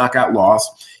 knockout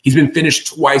loss. He's been finished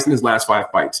twice in his last 5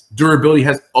 fights. Durability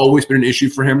has always been an issue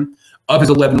for him. Of his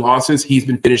 11 losses, he's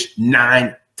been finished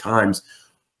 9 times.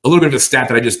 A little bit of a stat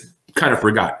that I just kind of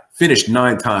forgot. Finished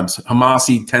 9 times.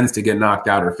 Homasi tends to get knocked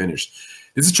out or finished.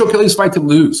 This is Chokeli's fight to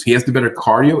lose. He has the better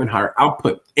cardio and higher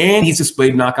output, and he's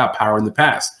displayed knockout power in the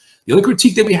past. The only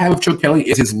critique that we have of Chokeli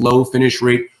is his low finish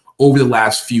rate over the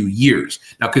last few years.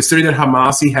 Now, considering that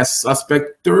Homasi has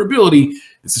suspect durability,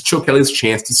 this is Chokeli's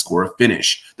chance to score a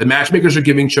finish. The matchmakers are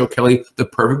giving Chokeli the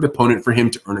perfect opponent for him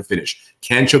to earn a finish.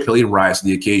 Can Chokeli rise to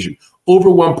the occasion? Over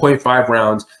 1.5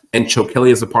 rounds, and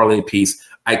Chokeli is a parlay piece.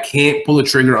 I can't pull the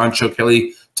trigger on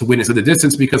Chokeli to win at the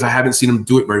distance because I haven't seen him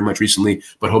do it very much recently.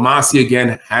 But Homasi,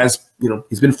 again, has,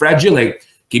 he's been fragile.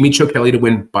 Give me Chokeli to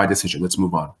win by decision. Let's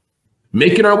move on.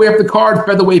 Making our way up the card,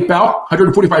 featherweight bout,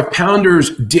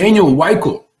 145-pounders, Daniel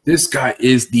Weichel. This guy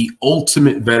is the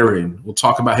ultimate veteran. We'll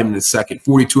talk about him in a second.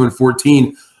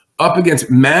 42-14, up against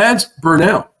Mads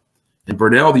Burnell. And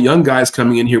Burnell, the young guy, is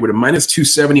coming in here with a minus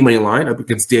 270 money line, up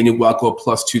against Daniel Weichel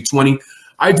plus 220.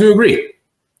 I do agree.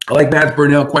 I like Mads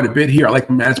Burnell quite a bit here. I like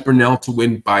Mads Burnell to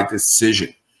win by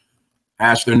decision.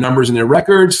 As for their numbers and their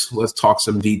records, let's talk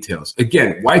some details.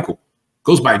 Again, Weichel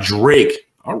goes by Drake.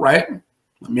 All right.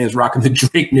 My man's rocking the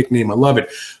Drake nickname. I love it.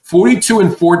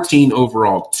 42-14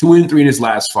 overall, 2-3 in his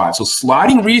last 5. So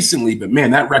sliding recently, but man,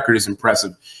 that record is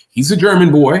impressive. He's a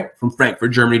German boy from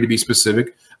Frankfurt, Germany to be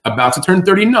specific. About to turn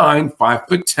 39,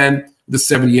 5'10", with a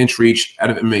 70-inch reach out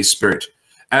of MMA Spirit.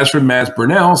 As for Mads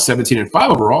Burnell, 17-5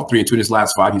 overall, 3-2 in his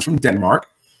last 5. He's from Denmark.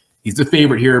 He's the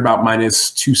favorite here, about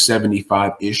minus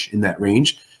 275-ish in that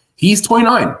range. He's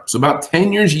 29, so about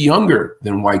 10 years younger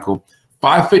than Weichel.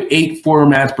 5'8" for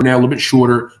Mads Burnell, a little bit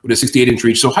shorter with a 68-inch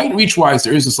reach. So height and reach-wise,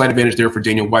 there is a slight advantage there for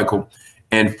Daniel Weichel.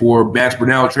 And for Mads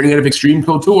Burnell, training out of Extreme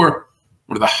Couture,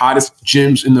 one of the hottest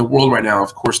gyms in the world right now.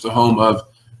 Of course, the home of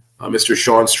Mr.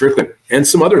 Sean Strickland and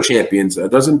some other champions.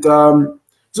 There's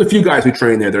a few guys who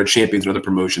train there that are champions in other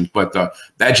promotions, but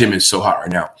that gym is so hot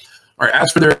right now. All right,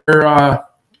 as for their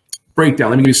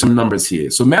breakdown, let me give you some numbers here.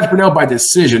 So Mads Burnell by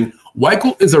decision.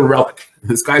 Weichel is a relic.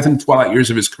 This guy's in the twilight years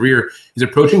of his career. He's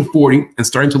approaching 40 and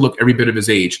starting to look every bit of his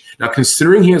age. Now,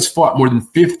 considering he has fought more than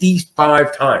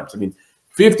 55 times,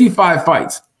 55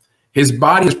 fights, his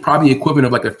body is probably equivalent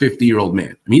of like a 50-year-old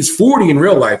man. He's 40 in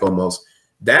real life almost.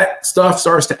 That stuff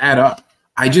starts to add up.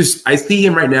 I see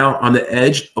him right now on the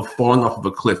edge of falling off of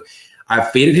a cliff.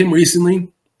 I've faded him recently.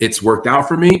 It's worked out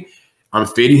for me. I'm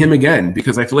fading him again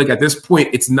because I feel like at this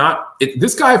point,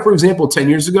 this guy, for example, 10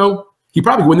 years ago, he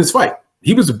probably won this fight.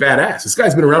 He was a badass. This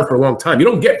guy's been around for a long time. You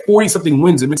don't get 40-something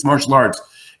wins in mixed martial arts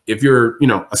if you're,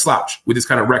 a slouch with this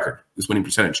kind of record, this winning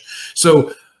percentage.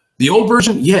 So the old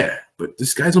version, yeah, but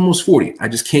this guy's almost 40. I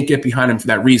just can't get behind him for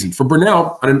that reason. For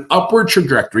Burnell, on an upward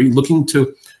trajectory, looking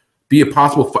to be a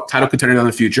possible title contender in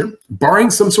the future. Barring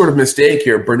some sort of mistake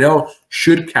here, Burnell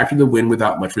should capture the win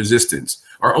without much resistance.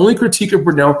 Our only critique of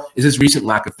Burnell is his recent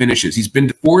lack of finishes. He's been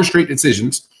to 4 straight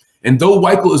decisions, and though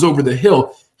Weichel is over the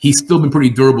hill, he's still been pretty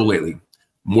durable lately.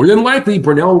 More than likely,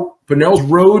 Burnell Pernell's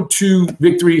road to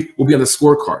victory will be on the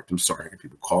scorecard. I'm sorry, I got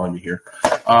people calling me here.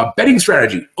 Betting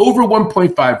strategy, over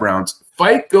 1.5 rounds.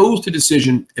 Fight goes to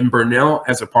decision, and Burnell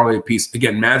as a parlay piece.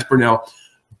 Again, Mads Burnell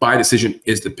by decision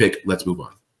is the pick. Let's move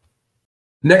on.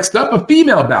 Next up, a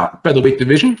female bout, featherweight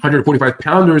division,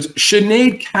 145-pounders,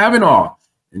 Sinead Kavanagh.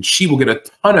 And she will get a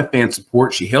ton of fan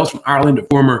support. She hails from Ireland, a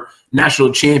former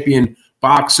national champion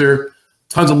boxer.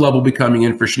 Tons of love will be coming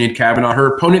in for Sinead Kavanagh.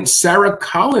 Her opponent, Sarah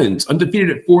Collins, undefeated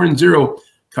at 4-0,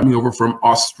 coming over from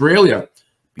Australia.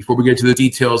 Before we get to the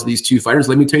details of these two fighters,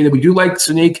 let me tell you that we do like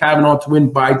Sinead Kavanagh to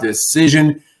win by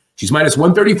decision. She's minus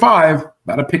 135,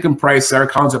 about a pick 'em price. Sarah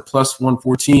Collins at plus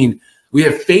 114. We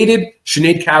have faded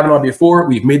Sinead Kavanagh before.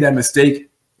 We've made that mistake.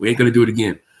 We ain't going to do it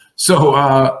again. So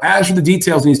as for the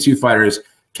details of these two fighters,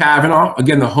 Kavanagh,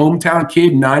 again, the hometown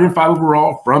kid, 9-5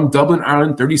 overall, from Dublin,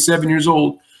 Ireland, 37 years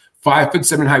old,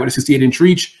 5'7" height with a 68-inch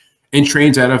reach, and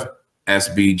trains out of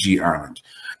SBG Ireland.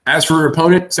 As for her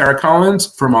opponent, Sarah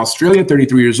Collins from Australia,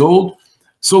 33 years old.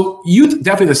 So youth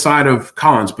definitely the side of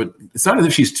Collins, but it's not as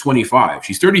if she's 25.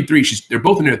 She's 33. They're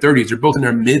both in their 30s. They're both in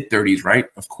their mid-30s, right?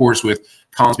 Of course, with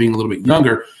Collins being a little bit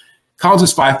younger. Collins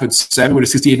is 5'7" with a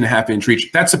 68.5-inch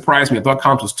reach. That surprised me. I thought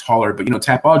Collins was taller, but,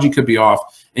 Tapology could be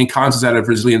off, and Collins is out of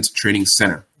Resilience Training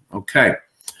Center. Okay.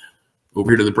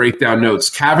 Over here to the breakdown notes.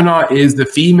 Kavanagh is the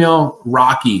female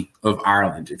Rocky of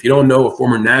Ireland. If you don't know, a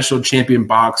former national champion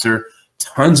boxer,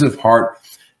 tons of heart.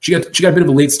 She got a bit of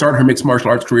a late start in her mixed martial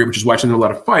arts career, which is watching a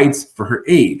lot of fights for her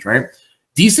age, right?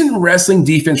 Decent wrestling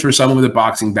defense for someone with a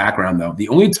boxing background, though. The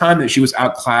only time that she was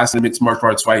outclassed in a mixed martial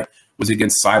arts fight was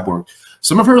against Cyborg.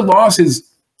 Some of her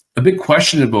losses a bit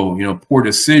questionable, poor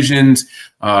decisions.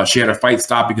 She had a fight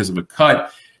stop because of a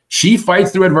cut. She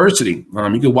fights through adversity.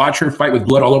 You can watch her fight with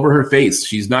blood all over her face.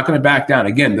 She's not going to back down.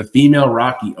 Again, the female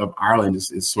Rocky of Ireland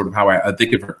is sort of how I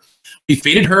think of her. We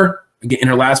faded her in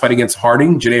her last fight against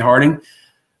Janae Harding.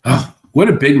 Oh, what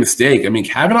a big mistake. I mean,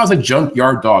 Kavanagh's a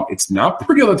junkyard dog. It's not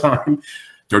pretty all the time.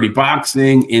 Dirty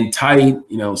boxing, in tight.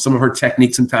 Some of her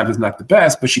technique sometimes is not the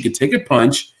best, but she could take a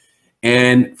punch.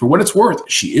 And for what it's worth,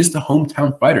 she is the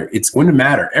hometown fighter. It's going to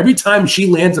matter. Every time she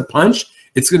lands a punch,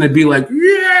 it's going to be like,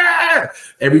 yeah.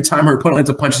 Every time her opponent lands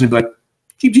a punch, it's going to be like,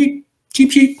 cheap, cheap,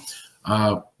 cheap, cheap.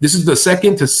 This is the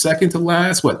second to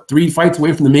last, 3 fights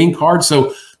away from the main card.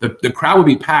 So the crowd will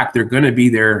be packed. They're going to be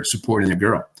there supporting the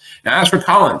girl. Now, as for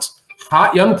Collins,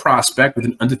 hot young prospect with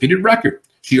an undefeated record.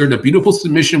 She earned a beautiful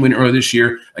submission win earlier this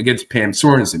year against Pam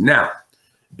Sorensen. Now,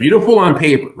 beautiful on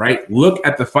paper, right? Look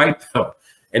at the fight, though.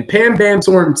 And Pam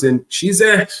Sorensen, she's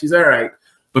all right.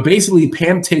 But basically,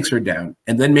 Pam takes her down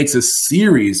and then makes a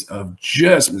series of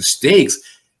just mistakes,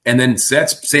 and then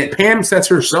Pam sets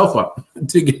herself up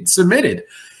to get submitted.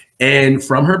 And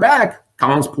from her back,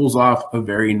 Collins pulls off a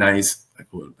very nice,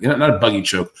 not a buggy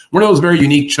choke, one of those very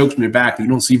unique chokes from the back that you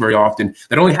don't see very often.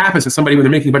 That only happens to somebody when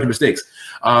they're making a bunch of mistakes.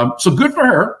 So good for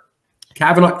her.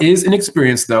 Kavanagh is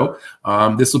inexperienced, though.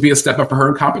 This will be a step up for her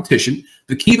in competition.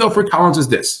 The key, though, for Collins is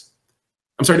this.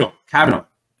 Kavanagh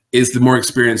is the more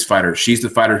experienced fighter. She's the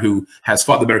fighter who has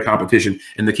fought the better competition.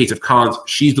 In the case of Collins,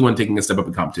 she's the one taking a step up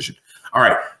in competition. All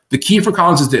right. The key for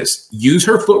Collins is this. Use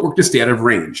her footwork to stay out of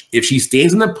range. If she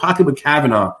stays in the pocket with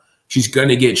Kavanagh, she's going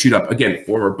to get chewed up. Again,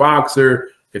 former boxer,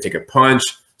 can take a punch,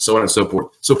 so on and so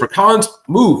forth. So for Collins,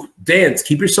 move, dance,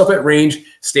 keep yourself at range,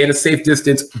 stay at a safe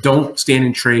distance. Don't stand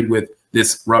and trade with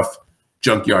this rough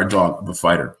junkyard dog of a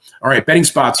fighter. All right, betting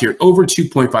spots here, over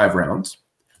 2.5 rounds.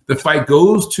 The fight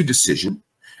goes to decision,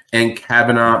 and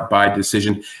Kavanagh by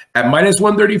decision. At minus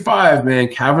 135, man,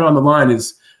 Kavanagh on the line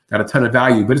has got a ton of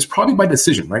value, but it's probably by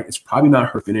decision, right? It's probably not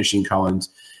her finishing Collins.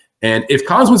 And if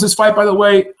Collins wins this fight, by the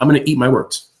way, I'm going to eat my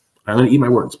words. I'm going to eat my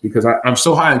words because I'm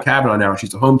so high on Kavanagh now.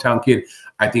 She's a hometown kid.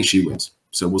 I think she wins.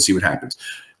 So we'll see what happens.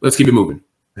 Let's keep it moving.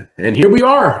 And here we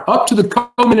are, up to the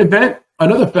co-main event,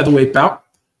 another featherweight bout,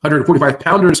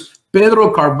 145-pounders,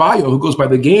 Pedro Carvalho, who goes by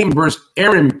the game, versus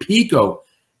Aaron Pico.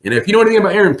 And if you know anything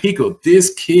about Aaron Pico,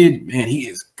 this kid, man, he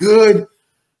is good,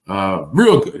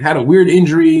 real good. Had a weird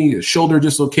injury, a shoulder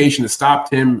dislocation that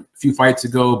stopped him a few fights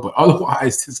ago. But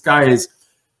otherwise, this guy has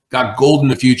got gold in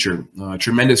the future.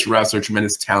 Tremendous wrestler,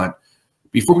 tremendous talent.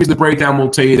 Before we do the breakdown, we'll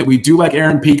tell you that we do like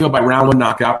Aaron Pico by round 1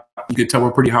 knockout. You can tell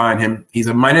we're pretty high on him. He's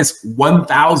a minus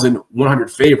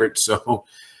 1,100 favorite, so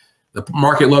the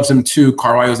market loves him too.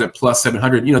 Carvalho's at plus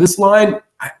 700. This line,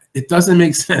 it doesn't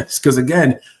make sense because,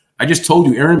 again, I just told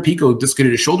you, Aaron Pico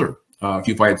dislocated his shoulder a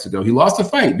few fights ago. He lost the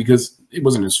fight because it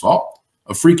wasn't his fault.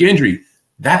 A freak injury.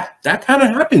 That kind of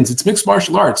happens. It's mixed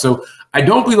martial arts. So I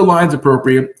don't believe the line's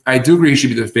appropriate. I do agree he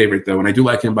should be the favorite, though, and I do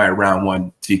like him by a round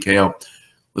 1 TKO.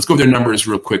 Let's go over their numbers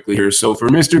real quickly here. So for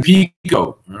Mr.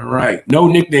 Pico, all right, no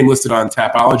nickname listed on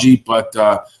Tapology, but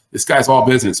this guy's all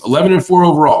business. 11-4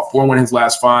 overall, 4-1 his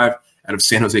last 5 out of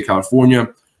San Jose, California.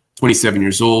 27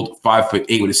 years old,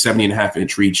 5'8" with a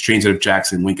 70.5-inch reach. Trains out of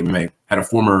Jackson, Wink MMA. Had a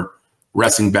former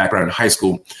wrestling background in high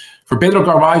school. For Pedro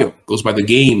Carvalho, goes by the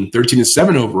game,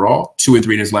 13-7 overall,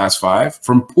 2-3 in his last 5.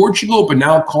 From Portugal, but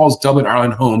now calls Dublin,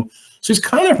 Ireland home. So he's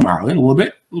kind of from Ireland, a little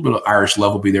bit of Irish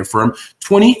love will be there for him.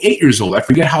 28 years old. I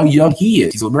forget how young he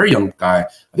is. He's a very young guy.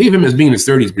 I think of him as being in his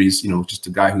 30s, but he's, just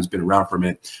a guy who's been around for a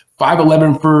minute.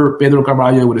 5'11" for Pedro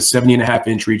Carvalho with a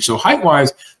 70.5-inch reach. So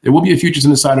height-wise, there will be a futures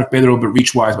on the side of Pedro, but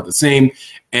reach-wise about the same.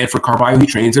 And for Carvalho, he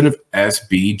trains out of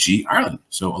SBG Ireland.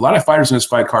 So a lot of fighters in this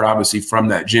fight card, obviously, from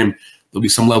that gym. There'll be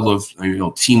some level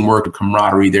of teamwork and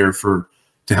camaraderie there to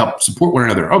help support one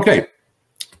another. Okay.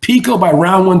 Pico by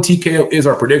round 1 TKO is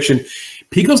our prediction.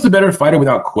 Pico's the better fighter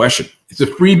without question. It's a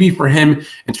freebie for him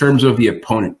in terms of the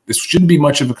opponent. This shouldn't be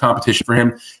much of a competition for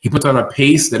him. He puts on a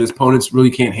pace that his opponents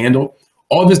really can't handle.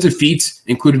 All of his defeats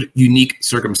included unique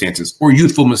circumstances or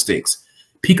youthful mistakes.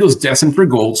 Pico's destined for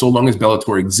gold so long as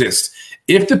Bellator exists.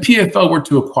 If the PFL were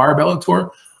to acquire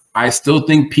Bellator, I still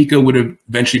think Pico would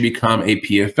eventually become a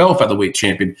PFL featherweight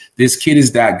champion. This kid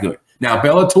is that good. Now,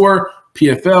 Bellator,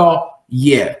 PFL,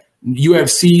 yeah.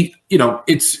 UFC,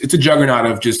 it's a juggernaut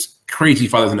of just crazy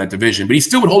fighters in that division, but he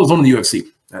still would hold his own in the UFC.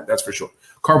 That's for sure.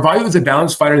 Carvalho is a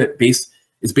balanced fighter that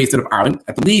is based out of Ireland.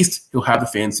 At the least, he'll have the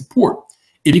fan support.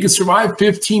 If he could survive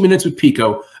 15 minutes with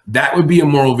Pico, that would be a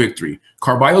moral victory.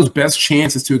 Carvalho's best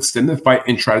chance is to extend the fight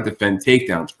and try to defend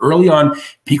takedowns. Early on,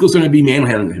 Pico's going to be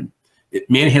manhandling him.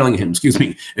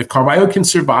 If Carvalho can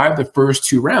survive the first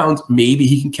 2 rounds, maybe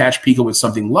he can catch Pico with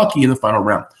something lucky in the final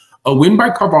round. A win by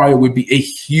Carvalho would be a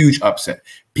huge upset.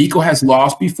 Pico has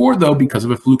lost before, though, because of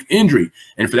a fluke injury.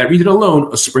 And for that reason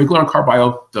alone, a sprinkle on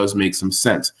Carvalho does make some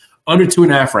sense. Under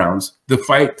 2.5 rounds, the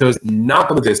fight does not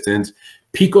go the distance.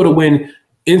 Pico to win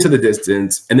into the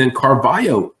distance, and then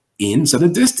Carvalho inside the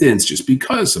distance just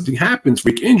because something happens,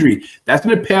 freak injury. That's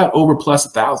going to pay out over plus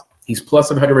 1,000. He's plus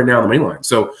 700 right now on the main line.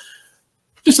 So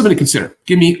just something to consider.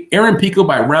 Give me Aaron Pico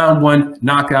by round 1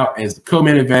 knockout as the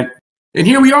co-main event. And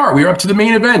here we are. We are up to the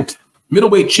main event.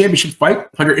 Middleweight championship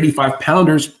fight,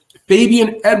 185-pounders.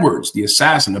 Fabian Edwards, the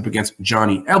assassin, up against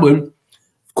Johnny Eblen.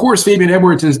 Of course, Fabian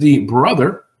Edwards is the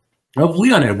brother of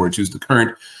Leon Edwards, who's the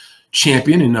current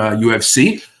champion in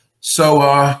UFC.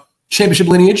 So championship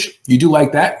lineage, you do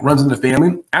like that. Runs in the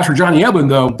family. As for Johnny Eblen,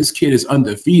 though, this kid is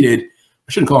undefeated.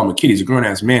 I shouldn't call him a kid. He's a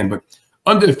grown-ass man, but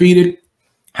undefeated.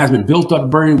 Has been built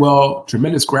up very well.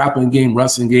 Tremendous grappling game,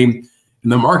 wrestling game. And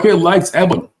the market likes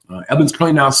Eblen. Eblen's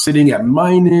currently now sitting at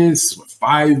minus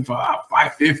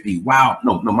 550. Wow.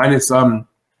 No, minus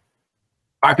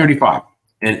 535.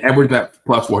 And Edwards at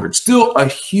plus 400. Still a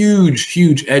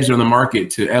huge edge on the market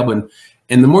to Eblen.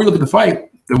 And the more you look at the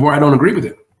fight, the more I don't agree with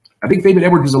it. I think Fabian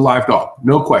Edwards is a live dog.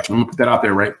 No question. I'm going to put that out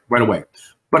there right away.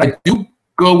 But I do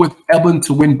go with Eblen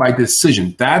to win by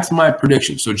decision. That's my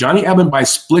prediction. So Johnny Eblen by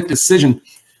split decision,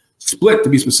 split to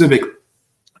be specific,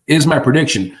 is my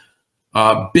prediction.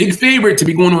 Big favorite to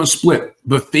be going to a split,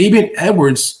 but Fabian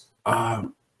Edwards,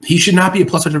 he should not be a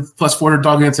plus 400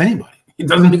 dog against anybody. It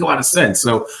doesn't make a lot of sense.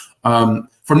 So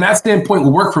from that standpoint,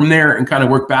 we'll work from there and kind of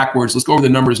work backwards. Let's go over the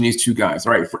numbers in these two guys.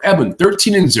 All right, for Eblen,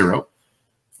 13-0,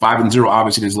 5-0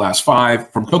 obviously in his last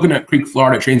 5. From Coconut Creek,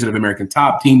 Florida, trains out of American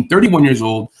Top Team, 31 years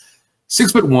old,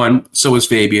 6'1". So is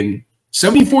Fabian.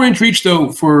 74-inch reach though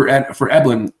for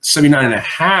Eblen,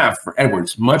 79.5 for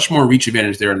Edwards. Much more reach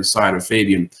advantage there on the side of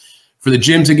Fabian. For the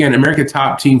gyms, again, American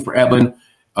Top Team for Eblen,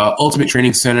 Ultimate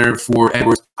Training Center for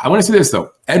Edwards. I want to say this,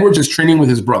 though. Edwards is training with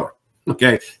his brother,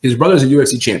 okay? His brother is a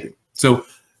UFC champion. So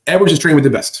Edwards is training with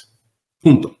the best.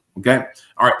 Punto, okay?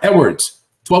 All right, Edwards,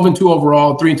 12-2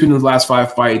 overall, 3-2 in his last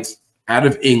 5 fights out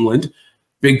of England.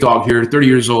 Big dog here, 30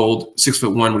 years old,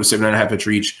 6'1" with a 7.5-inch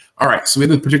reach. All right, so we have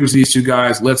the particulars of these two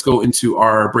guys. Let's go into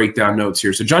our breakdown notes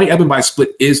here. So Johnny Eblen by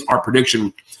split is our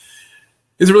prediction.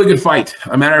 It's a really good fight.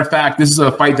 A matter of fact, this is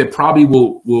a fight that probably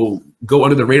will go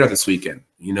under the radar this weekend.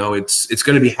 It's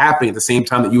going to be happening at the same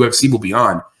time that UFC will be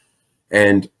on.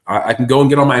 And I can go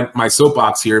and get on my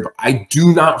soapbox here, but I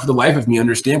do not for the life of me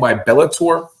understand why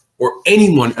Bellator or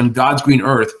anyone on God's green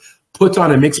earth puts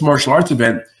on a mixed martial arts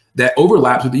event that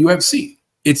overlaps with the UFC.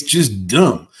 It's just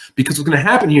dumb. Because what's going to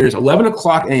happen here is 11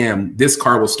 o'clock a.m., this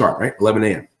card will start, right? 11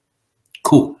 a.m.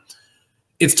 Cool.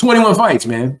 It's 21 fights,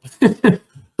 man.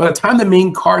 By the time the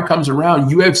main card comes around,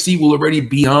 UFC will already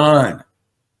be on.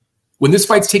 When this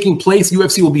fight's taking place,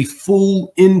 UFC will be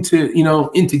full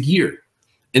into gear.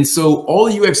 And so all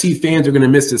the UFC fans are going to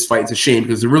miss this fight. It's a shame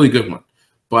because it's a really good one.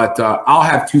 But I'll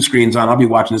have 2 screens on. I'll be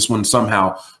watching this one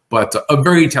somehow. But a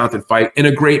very talented fight and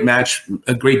a great match.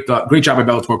 A great job by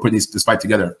Bellator putting this fight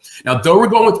together. Now, though we're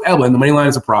going with Eblen, the money line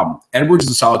is a problem. Edwards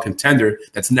is a solid contender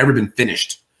that's never been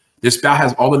finished. This bout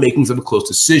has all the makings of a close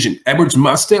decision. Edwards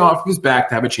must stay off of his back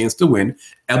to have a chance to win.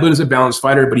 Eblen is a balanced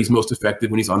fighter, but he's most effective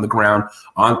when he's on the ground,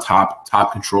 on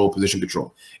top control, position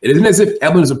control. It isn't as if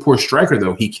Eblen is a poor striker,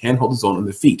 though. He can hold his own on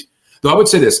the feet. Though I would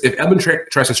say this, if Eblen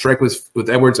tries to strike with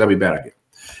Edwards, that'd be a bad idea.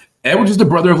 Edwards is the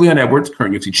brother of Leon Edwards,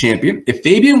 current UFC champion. If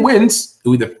Fabian wins, it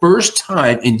will be the first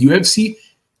time in UFC,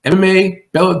 MMA,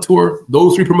 Bellator,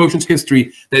 those three promotions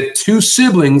history that two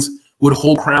siblings would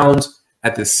hold crowns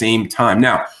at the same time.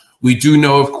 Now, we do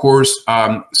know, of course,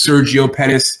 Sergio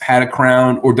Pettis had a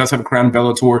crown or does have a crown in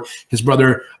Bellator. His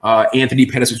brother, Anthony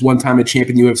Pettis, was one time a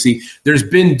champion in UFC. There's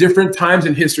been different times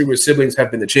in history where siblings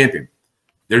have been the champion.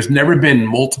 There's never been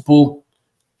multiple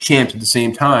champs at the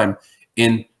same time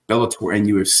in Bellator and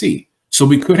UFC. So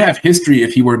we could have history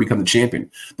if he were to become the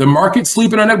champion. The market's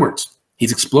sleeping on Edwards.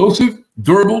 He's explosive,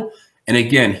 durable, and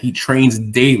again, he trains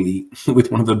daily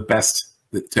with one of the best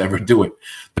to ever do it.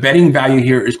 The betting value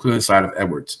here is clearly on the side of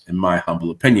Edwards, in my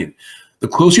humble opinion. The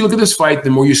closer you look at this fight, the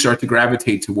more you start to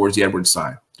gravitate towards the Edwards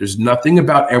side. There's nothing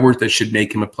about Edwards that should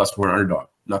make him a +4 underdog.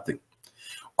 Nothing.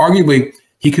 Arguably,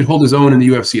 he could hold his own in the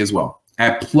UFC as well.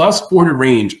 At +400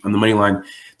 range on the money line,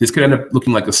 this could end up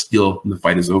looking like a steal when the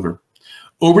fight is over.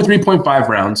 Over 3.5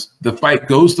 rounds, the fight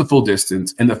goes the full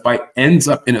distance, and the fight ends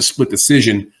up in a split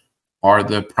decision are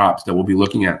the props that we'll be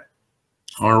looking at.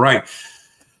 All right.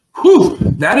 Whew,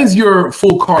 that is your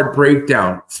full card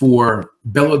breakdown for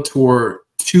Bellator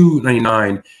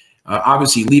 299.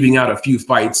 Obviously, leaving out a few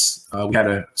fights. We had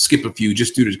to skip a few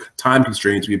just due to time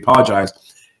constraints. We apologize.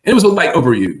 And it was a light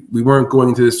overview. We weren't going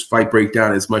into this fight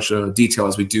breakdown as much detail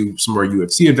as we do some of our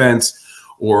UFC events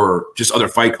or just other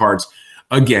fight cards.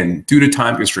 Again, due to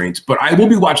time constraints. But I will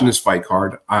be watching this fight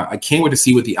card. I can't wait to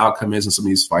see what the outcome is in some of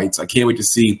these fights. I can't wait to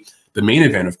see the main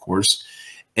event, of course.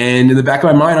 And in the back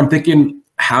of my mind, I'm thinking,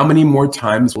 how many more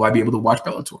times will I be able to watch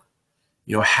Bellator?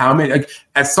 You know, how many? Like,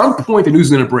 at some point, the news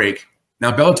is going to break.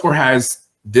 Now, Bellator has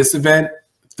this event,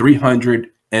 300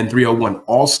 and 301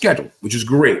 all scheduled, which is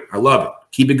great. I love it.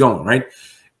 Keep it going, right?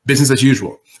 Business as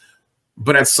usual.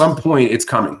 But at some point, it's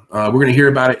coming. We're going to hear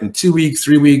about it in 2 weeks,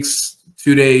 3 weeks,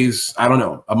 2 days, I don't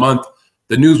know, a month.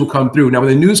 The news will come through. Now, when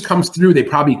the news comes through, they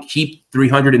probably keep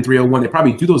 300 and 301. They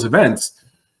probably do those events,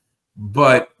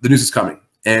 but the news is coming.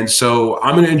 And so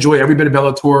I'm going to enjoy every bit of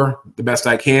Bellator the best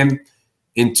I can.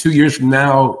 In 2 years from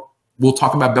now, we'll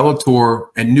talk about Bellator,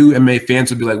 and new MMA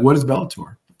fans will be like, what is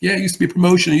Bellator? Yeah, it used to be a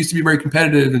promotion. It used to be very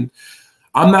competitive. And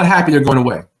I'm not happy they're going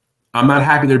away. I'm not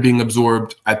happy they're being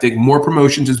absorbed. I think more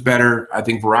promotions is better. I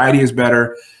think variety is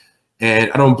better.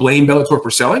 And I don't blame Bellator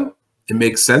for selling. It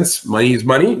makes sense. Money is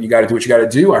money. You got to do what you got to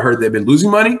do. I heard they've been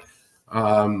losing money.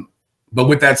 But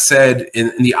with that said,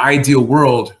 in the ideal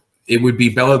world, it would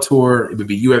be Bellator, it would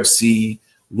be UFC,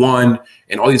 One,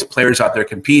 and all these players out there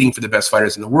competing for the best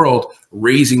fighters in the world,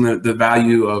 raising the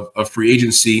value of free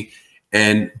agency.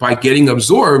 And by getting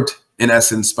absorbed, in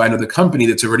essence, by another company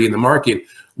that's already in the market,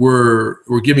 we're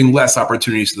giving less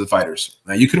opportunities to the fighters.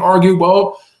 Now, you can argue,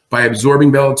 well, by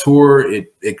absorbing Bellator,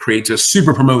 it creates a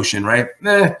super promotion, right?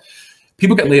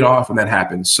 People get laid off when that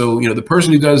happens. So, you know, the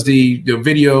person who does the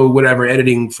video, whatever,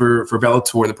 editing for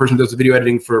Bellator, the person who does the video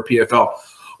editing for PFL,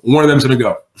 one of them's going to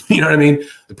go. You know what I mean?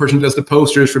 The person who does the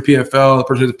posters for PFL, the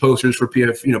person who does the posters for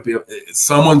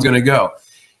someone's going to go.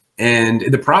 And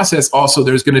in the process, also,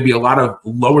 there's going to be a lot of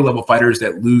lower level fighters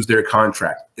that lose their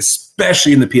contract,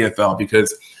 especially in the PFL,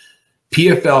 because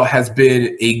PFL has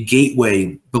been a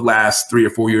gateway the last 3 or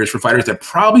 4 years for fighters that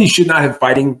probably should not have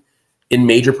fighting in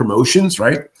major promotions,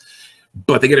 right?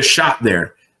 But they get a shot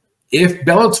there. If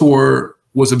Bellator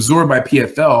was absorbed by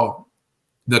PFL,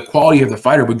 the quality of the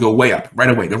fighter would go way up right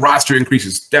away. The roster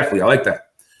increases, definitely. I like that.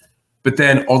 But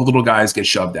then all the little guys get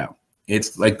shoved out.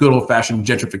 It's like good old-fashioned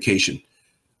gentrification.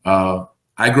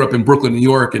 I grew up in Brooklyn, New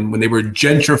York, and when they were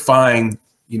gentrifying,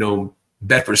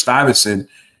 Bedford-Stuyvesant,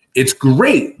 it's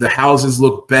great. The houses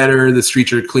look better, the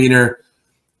streets are cleaner,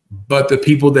 but the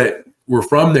people that were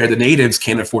from there, the natives,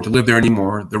 can't afford to live there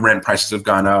anymore. The rent prices have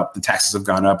gone up, the taxes have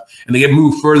gone up, and they get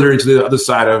moved further into the other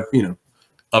side of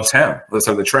town, other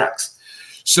side of the tracks.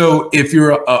 So if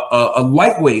you're a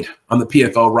lightweight on the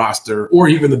PFL roster or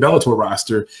even the Bellator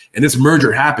roster, and this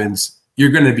merger happens, you're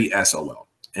going to be SOL.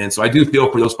 And so I do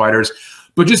feel for those fighters,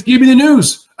 but just give me the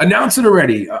news. Announce it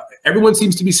already. Everyone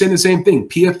seems to be saying the same thing.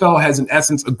 PFL has, in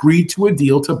essence, agreed to a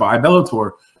deal to buy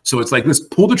Bellator. So it's like, let's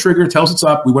pull the trigger, tell us it's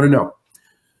up. We want to know.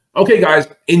 Okay, guys,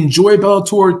 enjoy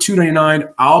Bellator 299.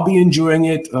 I'll be enjoying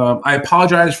it. I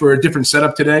apologize for a different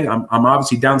setup today. I'm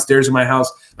obviously downstairs in my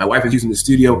house. My wife is using the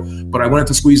studio, but I wanted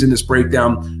to squeeze in this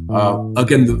breakdown.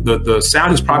 Again, the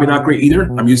sound is probably not great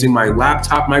either. I'm using my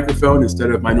laptop microphone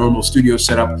instead of my normal studio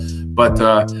setup. But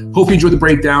hope you enjoy the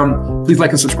breakdown. Please like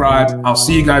and subscribe. I'll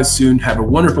see you guys soon. Have a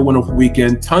wonderful, wonderful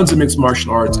weekend. Tons of mixed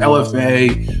martial arts,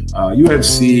 LFA,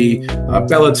 UFC,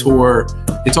 Bellator.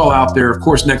 It's all out there. Of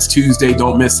course, next Tuesday,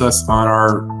 don't miss us on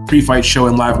our pre-fight show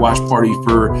and live watch party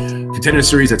for Contender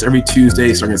Series. That's every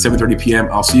Tuesday starting at 7:30 p.m.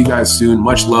 I'll see you guys soon.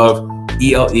 Much love.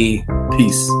 ELE.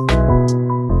 Peace.